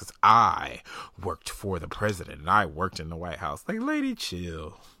influence because I worked for the president and I worked in the White House. Like, lady,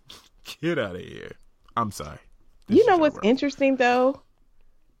 chill. Get out of here. I'm sorry. You know what's interesting though?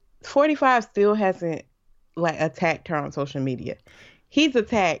 45 still hasn't like attacked her on social media. He's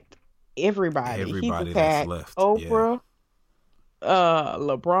attacked everybody. He's attacked that's left. Oprah,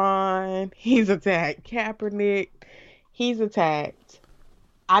 LeBron. He's attacked Kaepernick. He's attacked.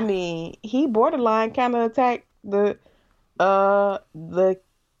 I mean, he borderline kind of attacked the. I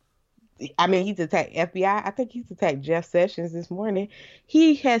mean, he's attacked FBI. I think he's attacked Jeff Sessions this morning.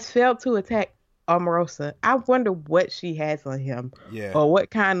 He has failed to attack Omarosa. I wonder what she has on him, or what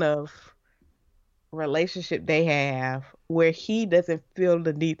kind of relationship they have where he doesn't feel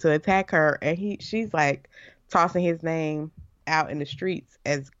the need to attack her, and she's like tossing his name out in the streets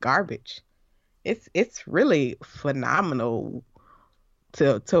as garbage. It's really phenomenal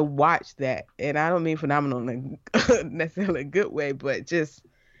to watch that, and I don't mean phenomenal in a necessarily a good way, but just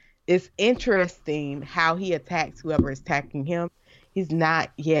it's interesting how he attacks whoever is attacking him. He's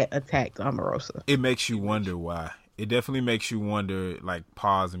not yet attacked Omarosa. It makes you wonder why. It definitely makes you wonder, like,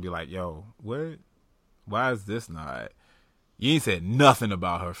 pause and be like, yo, what? Why is this not? You ain't said nothing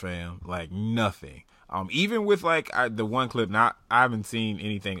about her, fam. Like, nothing. Even with, like, the one clip, I haven't seen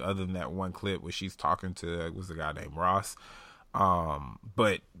anything other than that one clip where she's talking to, was a guy named Ross.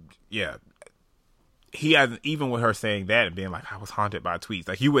 But, yeah, he hasn't, even with her saying that and being like, I was haunted by tweets.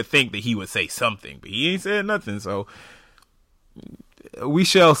 Like, you would think that he would say something, but he ain't said nothing, so we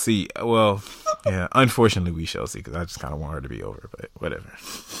shall see. Well, yeah, unfortunately we shall see, because I just kind of want her to be over, but whatever.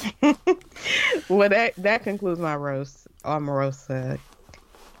 Well, that concludes my roast. Omarosa,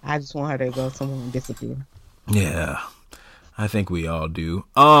 I just want her to go somewhere and disappear. Yeah, I think we all do.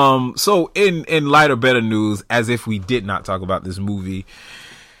 So in lighter, better news, as if we did not talk about this movie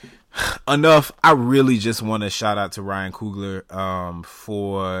enough, I really just want to shout out to Ryan Coogler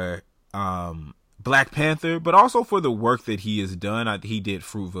for Black Panther, but also for the work that he has done. He did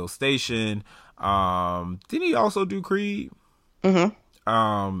Fruitvale Station. Didn't he also do Creed?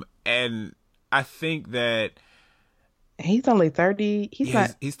 Mm-hmm. And I think that he's only 30. He's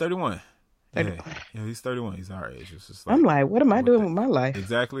 31. Yeah, he's 31. He's our age. It's just like, I'm like, what am I doing with my life?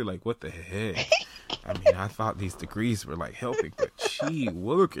 Exactly. Like, what the heck? I mean, I thought these degrees were like helping, but gee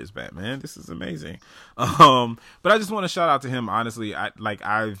willikers, Batman, this is amazing. But I just want to shout out to him. Honestly,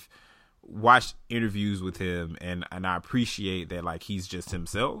 I've watched interviews with him, and I appreciate that, like, he's just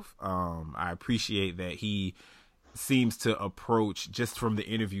himself. I appreciate that he seems to approach, just from the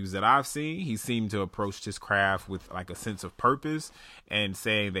interviews that I've seen, he seemed to approach his craft with like a sense of purpose, and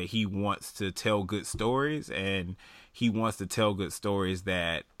saying that he wants to tell good stories, and he wants to tell good stories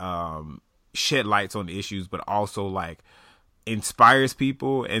that shed lights on the issues, but also like inspires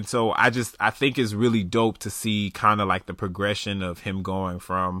people. And so I think it's really dope to see kind of like the progression of him going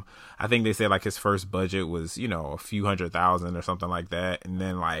from, I think they said like his first budget was, you know, a few $100,000 or something like that, and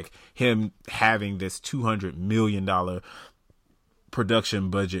then like him having this $200 million production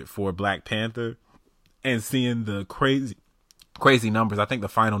budget for Black Panther, and seeing the crazy numbers. I think the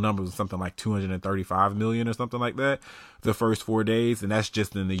final number was something like 235 million or something like that the first 4 days, and that's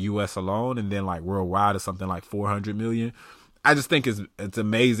just in the US alone, and then like worldwide is something like 400 million. I just think it's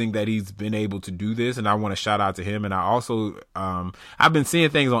amazing that he's been able to do this, and I want to shout out to him. And I also, I've been seeing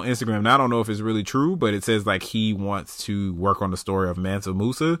things on Instagram, and I don't know if it's really true, but it says like he wants to work on the story of Mansa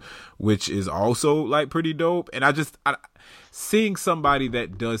Musa, which is also like pretty dope. And seeing somebody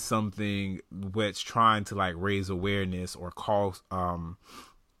that does something that's trying to like raise awareness or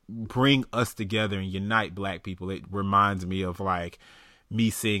bring us together and unite Black people, it reminds me of like me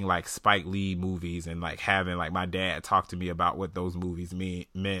seeing like Spike Lee movies and like having like my dad talk to me about what those movies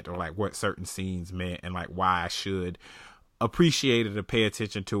meant, or like what certain scenes meant, and like why I should appreciate it or pay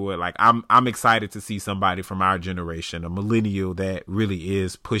attention to it. Like I'm excited to see somebody from our generation, a millennial, that really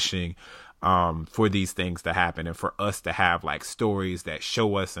is pushing for these things to happen, and for us to have like stories that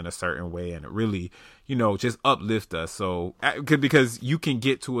show us in a certain way, and it really, you know, just uplift us. So because you can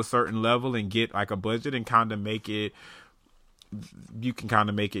get to a certain level and get like a budget and kind of make it, you can kind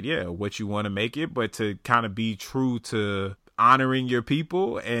of make it, yeah, what you want to make it, but to kind of be true to honoring your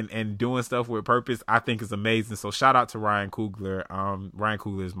people and doing stuff with purpose, I think is amazing. So shout out to Ryan Coogler. Ryan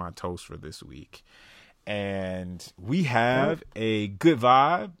Coogler is my toast for this week. And we have a good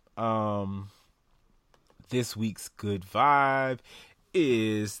vibe. This week's good vibe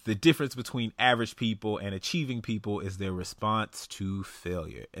is the difference between average people and achieving people is their response to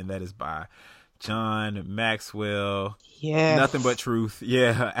failure. And that is by John Maxwell. Yeah. Nothing but truth.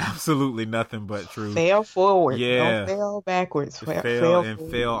 Yeah, absolutely nothing but truth. Fail forward. Yeah. Don't fail backwards.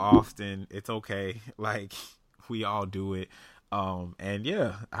 Fail often. It's okay. Like, we all do it. And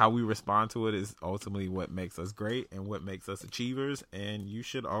yeah, how we respond to it is ultimately what makes us great and what makes us achievers. And you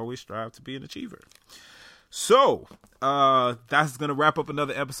should always strive to be an achiever. So, that's going to wrap up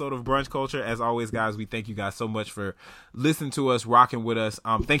another episode of Brunch Culture. As always, guys, we thank you guys so much for listening to us, rocking with us.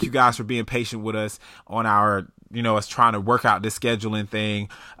 Thank you guys for being patient with us on our, you know, us trying to work out this scheduling thing.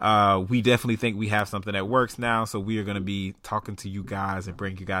 We definitely think we have something that works now. So we are going to be talking to you guys and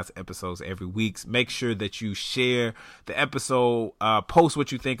bring you guys episodes every week. Make sure that you share the episode, post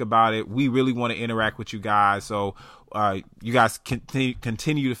what you think about it. We really want to interact with you guys. So, you guys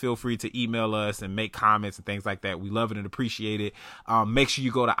continue to feel free to email us and make comments and things like that. We love it and appreciate it. Make sure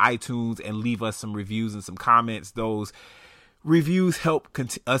you go to iTunes and leave us some reviews and some comments. Those reviews help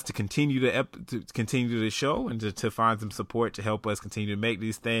us to continue the show and to find some support to help us continue to make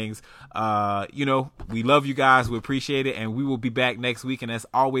these things. You know, we love you guys. We appreciate it. And we will be back next week. And as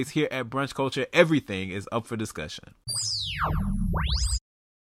always, here at Brunch Culture, everything is up for discussion.